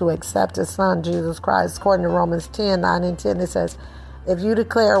opportunity to accept his Son, Jesus Christ. According to Romans 10:9 and 10, it says, if you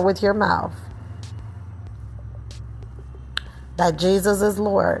declare with your mouth that Jesus is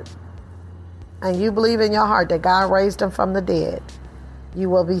Lord, and you believe in your heart that God raised him from the dead, you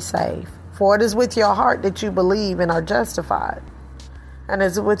will be saved. For it is with your heart that you believe and are justified, and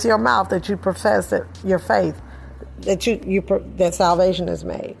it's with your mouth that you profess that your faith, that salvation is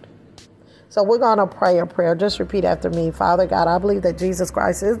made. So we're going to pray a prayer. Just repeat after me. Father God, I believe that Jesus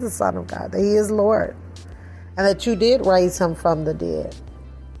Christ is the Son of God, that he is Lord, and that you did raise him from the dead.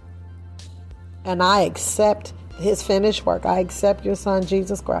 And I accept his finished work. I accept your Son,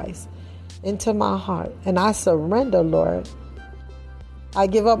 Jesus Christ, into my heart. And I surrender, Lord. I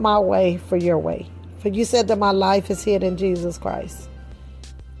give up my way for your way. For you said that my life is hid in Jesus Christ.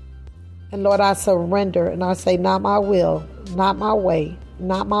 And Lord, I surrender and I say, not my will, not my way,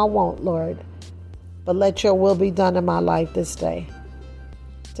 not my want, Lord, but let your will be done in my life this day.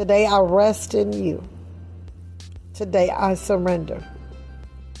 Today I rest in you. Today I surrender.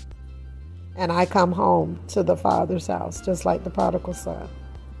 And I come home to the Father's house, just like the prodigal son.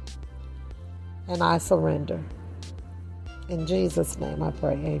 And I surrender. In Jesus' name I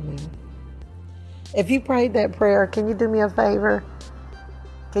pray, amen. If you prayed that prayer, can you do me a favor?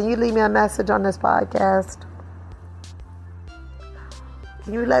 Can you leave me a message on this podcast?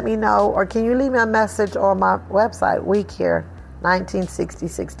 Can you let me know, or can you leave me a message on my website,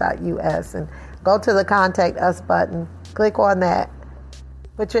 weekhere1966.us, and go to the Contact Us button, click on that,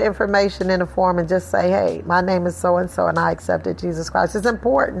 put your information in a form, and just say, hey, my name is so-and-so, and I accepted Jesus Christ. It's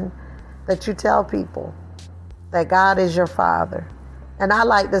important that you tell people that God is your Father. And I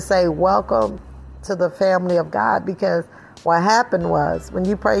like to say, welcome to the family of God, because what happened was, when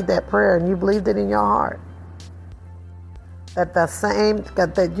you prayed that prayer and you believed it in your heart,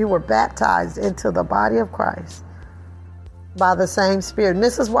 that you were baptized into the body of Christ by the same Spirit. And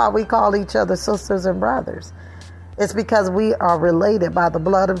this is why we call each other sisters and brothers. It's because we are related by the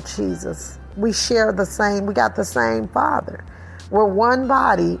blood of Jesus. We got the same Father. We're one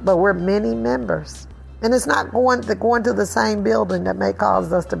body, but we're many members. And it's not going to the same building that may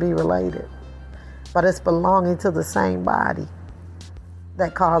cause us to be related, but it's belonging to the same body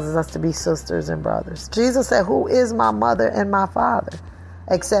that causes us to be sisters and brothers. Jesus said, "Who is my mother and my father,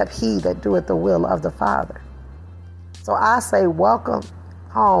 except he that doeth the will of the Father?" So I say, welcome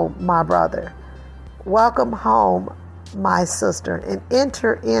home, my brother. Welcome home, my sister, and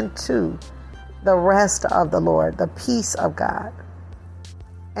enter into the rest of the Lord, the peace of God.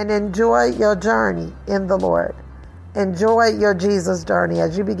 And enjoy your journey in the Lord. Enjoy your Jesus journey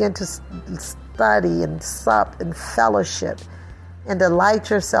as you begin to study and sup and fellowship and delight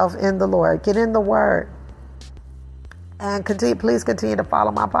yourself in the Lord. Get in the Word. And please continue to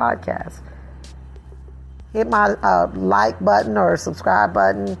follow my podcast. Hit my like button or subscribe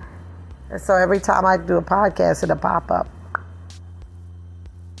button. So every time I do a podcast, it'll pop up.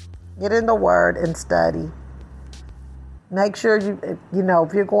 Get in the Word and study. Make sure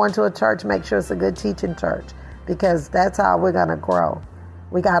if you're going to a church, make sure it's a good teaching church, because that's how we're going to grow.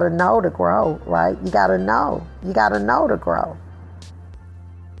 We got to know to grow, right? You got to know. You got to know to grow.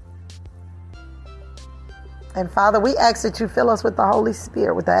 And Father, we ask that you fill us with the Holy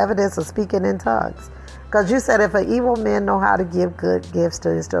Spirit, with the evidence of speaking in tongues. Because you said if an evil man know how to give good gifts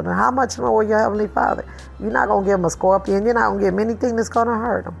to his children, how much more your Heavenly Father? You're not going to give him a scorpion. You're not going to give him anything that's going to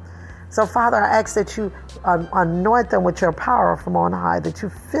hurt him. So, Father, I ask that you anoint them with your power from on high, that you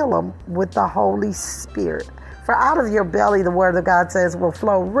fill them with the Holy Spirit. For out of your belly, the Word of God says, will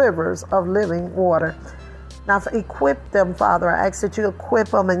flow rivers of living water. Now, equip them, Father. I ask that you equip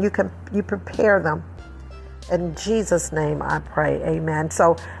them and you prepare them. In Jesus' name, I pray. Amen.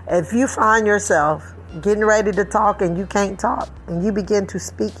 So, if you find yourself getting ready to talk and you can't talk, and you begin to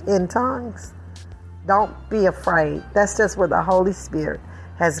speak in tongues, don't be afraid. That's just where the Holy Spirit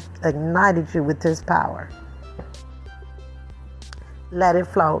has ignited you with his power. Let it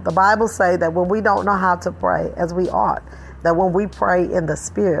flow. The Bible says that when we don't know how to pray as we ought, that when we pray in the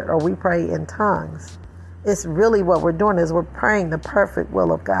Spirit or we pray in tongues, it's really what we're doing is we're praying the perfect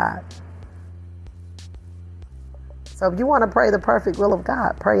will of God. So if you want to pray the perfect will of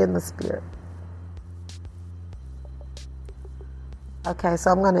God, pray in the Spirit. Okay, so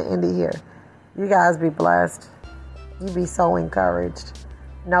I'm going to end it here. You guys be blessed. You be so encouraged.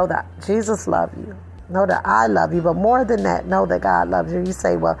 Know that Jesus loves you. Know that I love you. But more than that, know that God loves you. You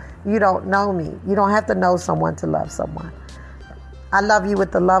say, well, you don't know me. You don't have to know someone to love someone. I love you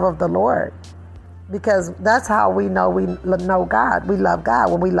with the love of the Lord. Because that's how we know God. We love God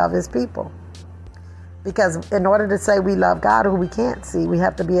when we love his people. Because in order to say we love God who we can't see, we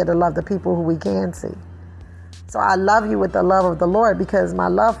have to be able to love the people who we can see. So I love you with the love of the Lord, because my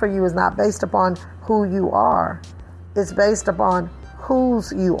love for you is not based upon who you are. It's based upon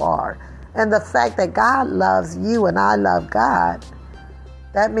whose you are. And the fact that God loves you and I love God,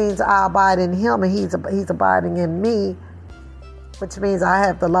 that means I abide in him and he's abiding in me, which means I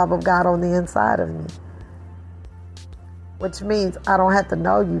have the love of God on the inside of me. Which means I don't have to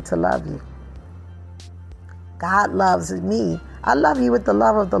know you to love you. God loves me. I love you with the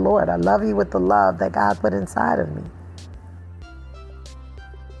love of the Lord. I love you with the love that God put inside of me.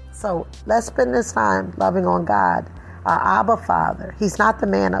 So let's spend this time loving on God, our Abba Father. He's not the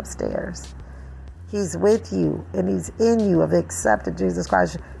man upstairs. He's with you and he's in you. Have accepted Jesus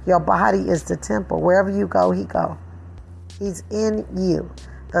Christ. Your body is the temple. Wherever you go, he go. He's in you.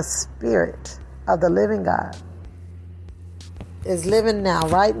 The Spirit of the living God is living now,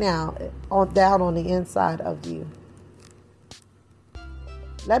 right now, down on the inside of you.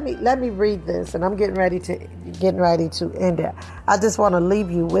 Let me read this, and I'm getting ready to end it. I just want to leave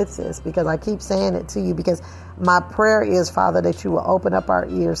you with this, because I keep saying it to you, because my prayer is, Father, that you will open up our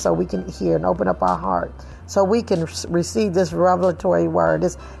ears so we can hear, and open up our heart so we can receive this revelatory word.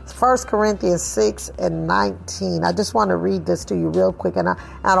 It's 1 Corinthians 6:19. I just want to read this to you real quick, and I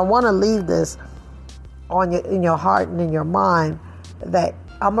don't want to leave this in your heart and in your mind. That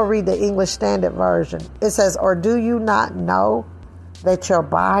I'm going to read the English Standard Version. It says, "Or do you not know that your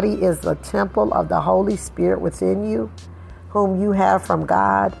body is the temple of the Holy Spirit within you, whom you have from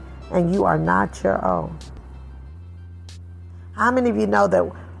God, and you are not your own?" How many of you know that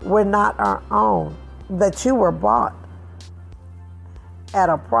we're not our own, that you were bought at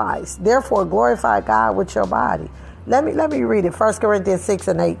a price? Therefore, glorify God with your body. Let me read it. 1 Corinthians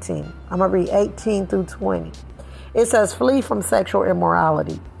 6:18. I'm going to read 18 through 20. It says, "Flee from sexual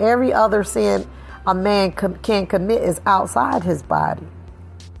immorality. Every other sin a man can commit is outside his body.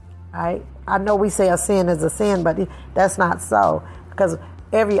 Right? I know we say a sin is a sin, but that's not so, because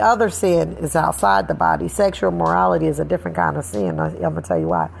every other sin is outside the body. Sexual morality is a different kind of sin. I'm going to tell you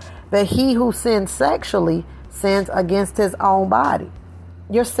why. But he who sins sexually sins against his own body.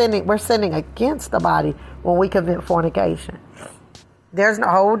 We're sinning against the body when we commit fornication. There's no,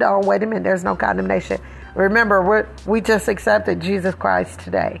 hold on, wait a minute. There's no condemnation. Remember, we just accepted Jesus Christ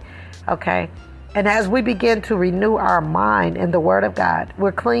today. Okay? And as we begin to renew our mind in the Word of God,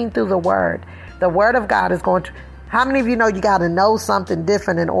 we're clean through the Word. The Word of God is going to... How many of you know you got to know something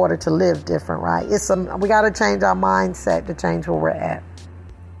different in order to live different, right? We got to change our mindset to change where we're at.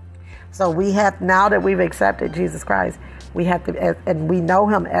 So we have, now that we've accepted Jesus Christ, we have to, and we know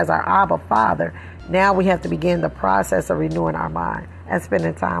him as our Abba Father, now we have to begin the process of renewing our mind and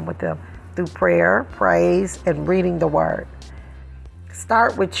spending time with him through prayer, praise, and reading the Word.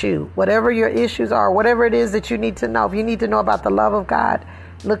 Start with you. Whatever your issues are, whatever it is that you need to know. If you need to know about the love of God,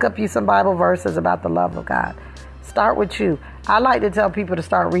 look up you some Bible verses about the love of God. Start with you. I like to tell people to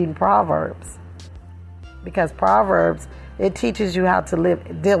start reading Proverbs, because Proverbs, it teaches you how to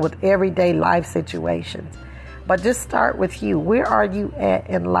deal with everyday life situations. But just start with you. Where are you at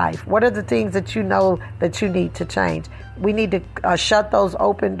in life? What are the things that you know that you need to change? We need to shut those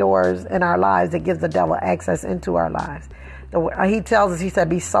open doors in our lives that gives the devil access into our lives. He tells us, he said,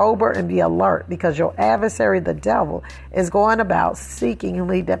 be sober and be alert, because your adversary, the devil, is going about seeking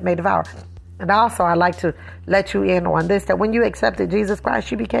whom he may devour. And also, I like to let you in on this, that when you accepted Jesus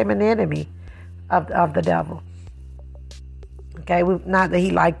Christ, you became an enemy of the devil. Okay, not that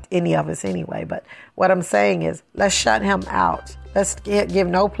he liked any of us anyway, but what I'm saying is, let's shut him out. Let's give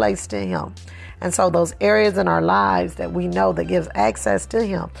no place to him. And so those areas in our lives that we know that gives access to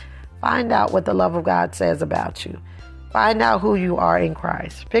him, find out what the love of God says about you. Find out who you are in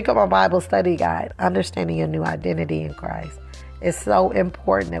Christ. Pick up a Bible study guide, Understanding Your New Identity in Christ. It's so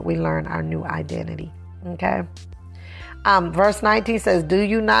important that we learn our new identity. Okay? Verse 19 says, do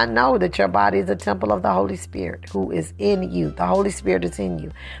you not know that your body is a temple of the Holy Spirit who is in you? The Holy Spirit is in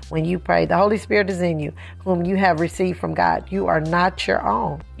you. When you pray, the Holy Spirit is in you, whom you have received from God. You are not your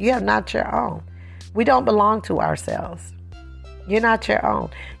own. You are not your own. We don't belong to ourselves. You're not your own.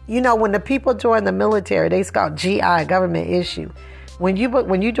 You know, when the people join the military, they called GI, government issue. When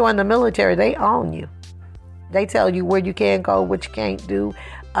you join the military, they own you. They tell you where you can go, what you can't do.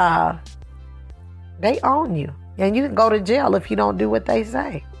 They own you. And you can go to jail if you don't do what they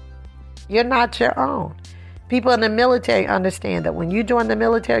say. You're not your own. People in the military understand that when you join the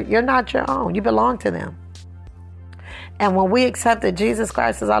military, you're not your own. You belong to them. And when we accepted Jesus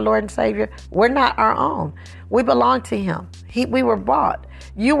Christ as our Lord and Savior, we're not our own. We belong to him. We were bought.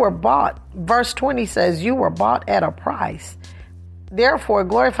 You were bought. Verse 20 says you were bought at a price. Therefore,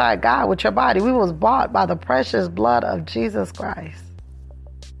 glorify God with your body. We was bought by the precious blood of Jesus Christ.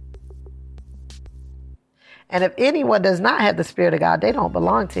 And if anyone does not have the Spirit of God, they don't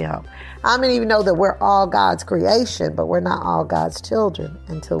belong to him. How many of you know that we're all God's creation, but we're not all God's children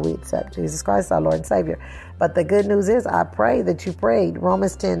until we accept Jesus Christ, our Lord and Savior? But the good news is, I pray that you prayed.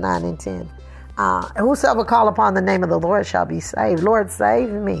 Romans 10, 9 and 10. Whosoever call upon the name of the Lord shall be saved. Lord, save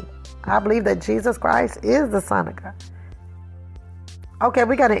me. I believe that Jesus Christ is the Son of God. Okay,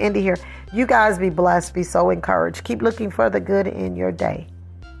 we got to end it here. You guys be blessed. Be so encouraged. Keep looking for the good in your day,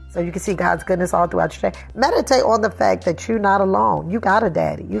 so you can see God's goodness all throughout your day. Meditate on the fact that you're not alone. You got a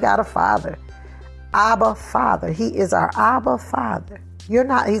daddy. You got a father. Abba Father. He is our Abba Father. You're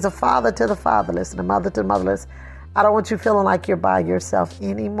not. He's a father to the fatherless and a mother to the motherless. I don't want you feeling like you're by yourself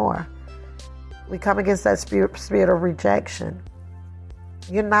anymore. We come against that spirit of rejection.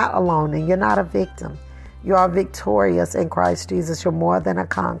 You're not alone, and you're not a victim. You are victorious in Christ Jesus. You're more than a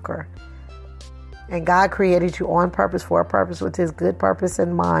conqueror. And God created you on purpose, for a purpose, with his good purpose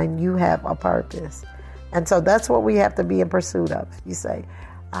in mind. You have a purpose. And so that's what we have to be in pursuit of. You say,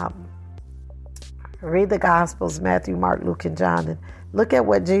 read the Gospels, Matthew, Mark, Luke, and John, and look at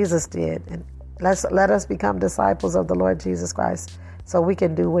what Jesus did. And let us become disciples of the Lord Jesus Christ so we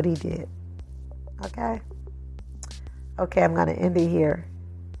can do what he did. Okay? Okay, I'm going to end it here.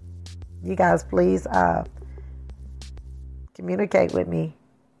 You guys, please communicate with me.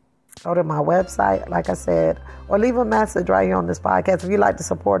 Go to my website, like I said, or leave a message right here on this podcast. If you'd like to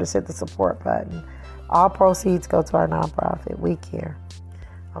support us, hit the support button. All proceeds go to our nonprofit. We care.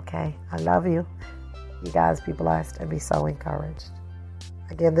 Okay, I love you. You guys be blessed and be so encouraged.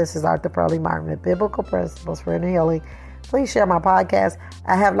 Again, this is Arthur Pearlie Martin with Biblical Principles for Inner Healing. Please share my podcast.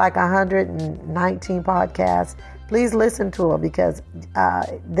 I have like 119 podcasts. please listen to them because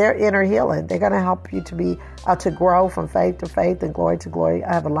they're inner healing. They're going to help you to grow from faith to faith and glory to glory.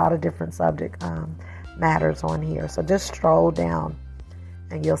 I have a lot of different subject matters on here. So just stroll down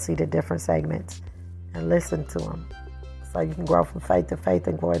and you'll see the different segments and listen to them so you can grow from faith to faith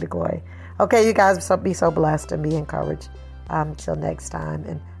and glory to glory. Okay, you guys, be so blessed and be encouraged. Until next time.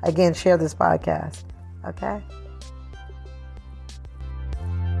 And again, share this podcast. Okay?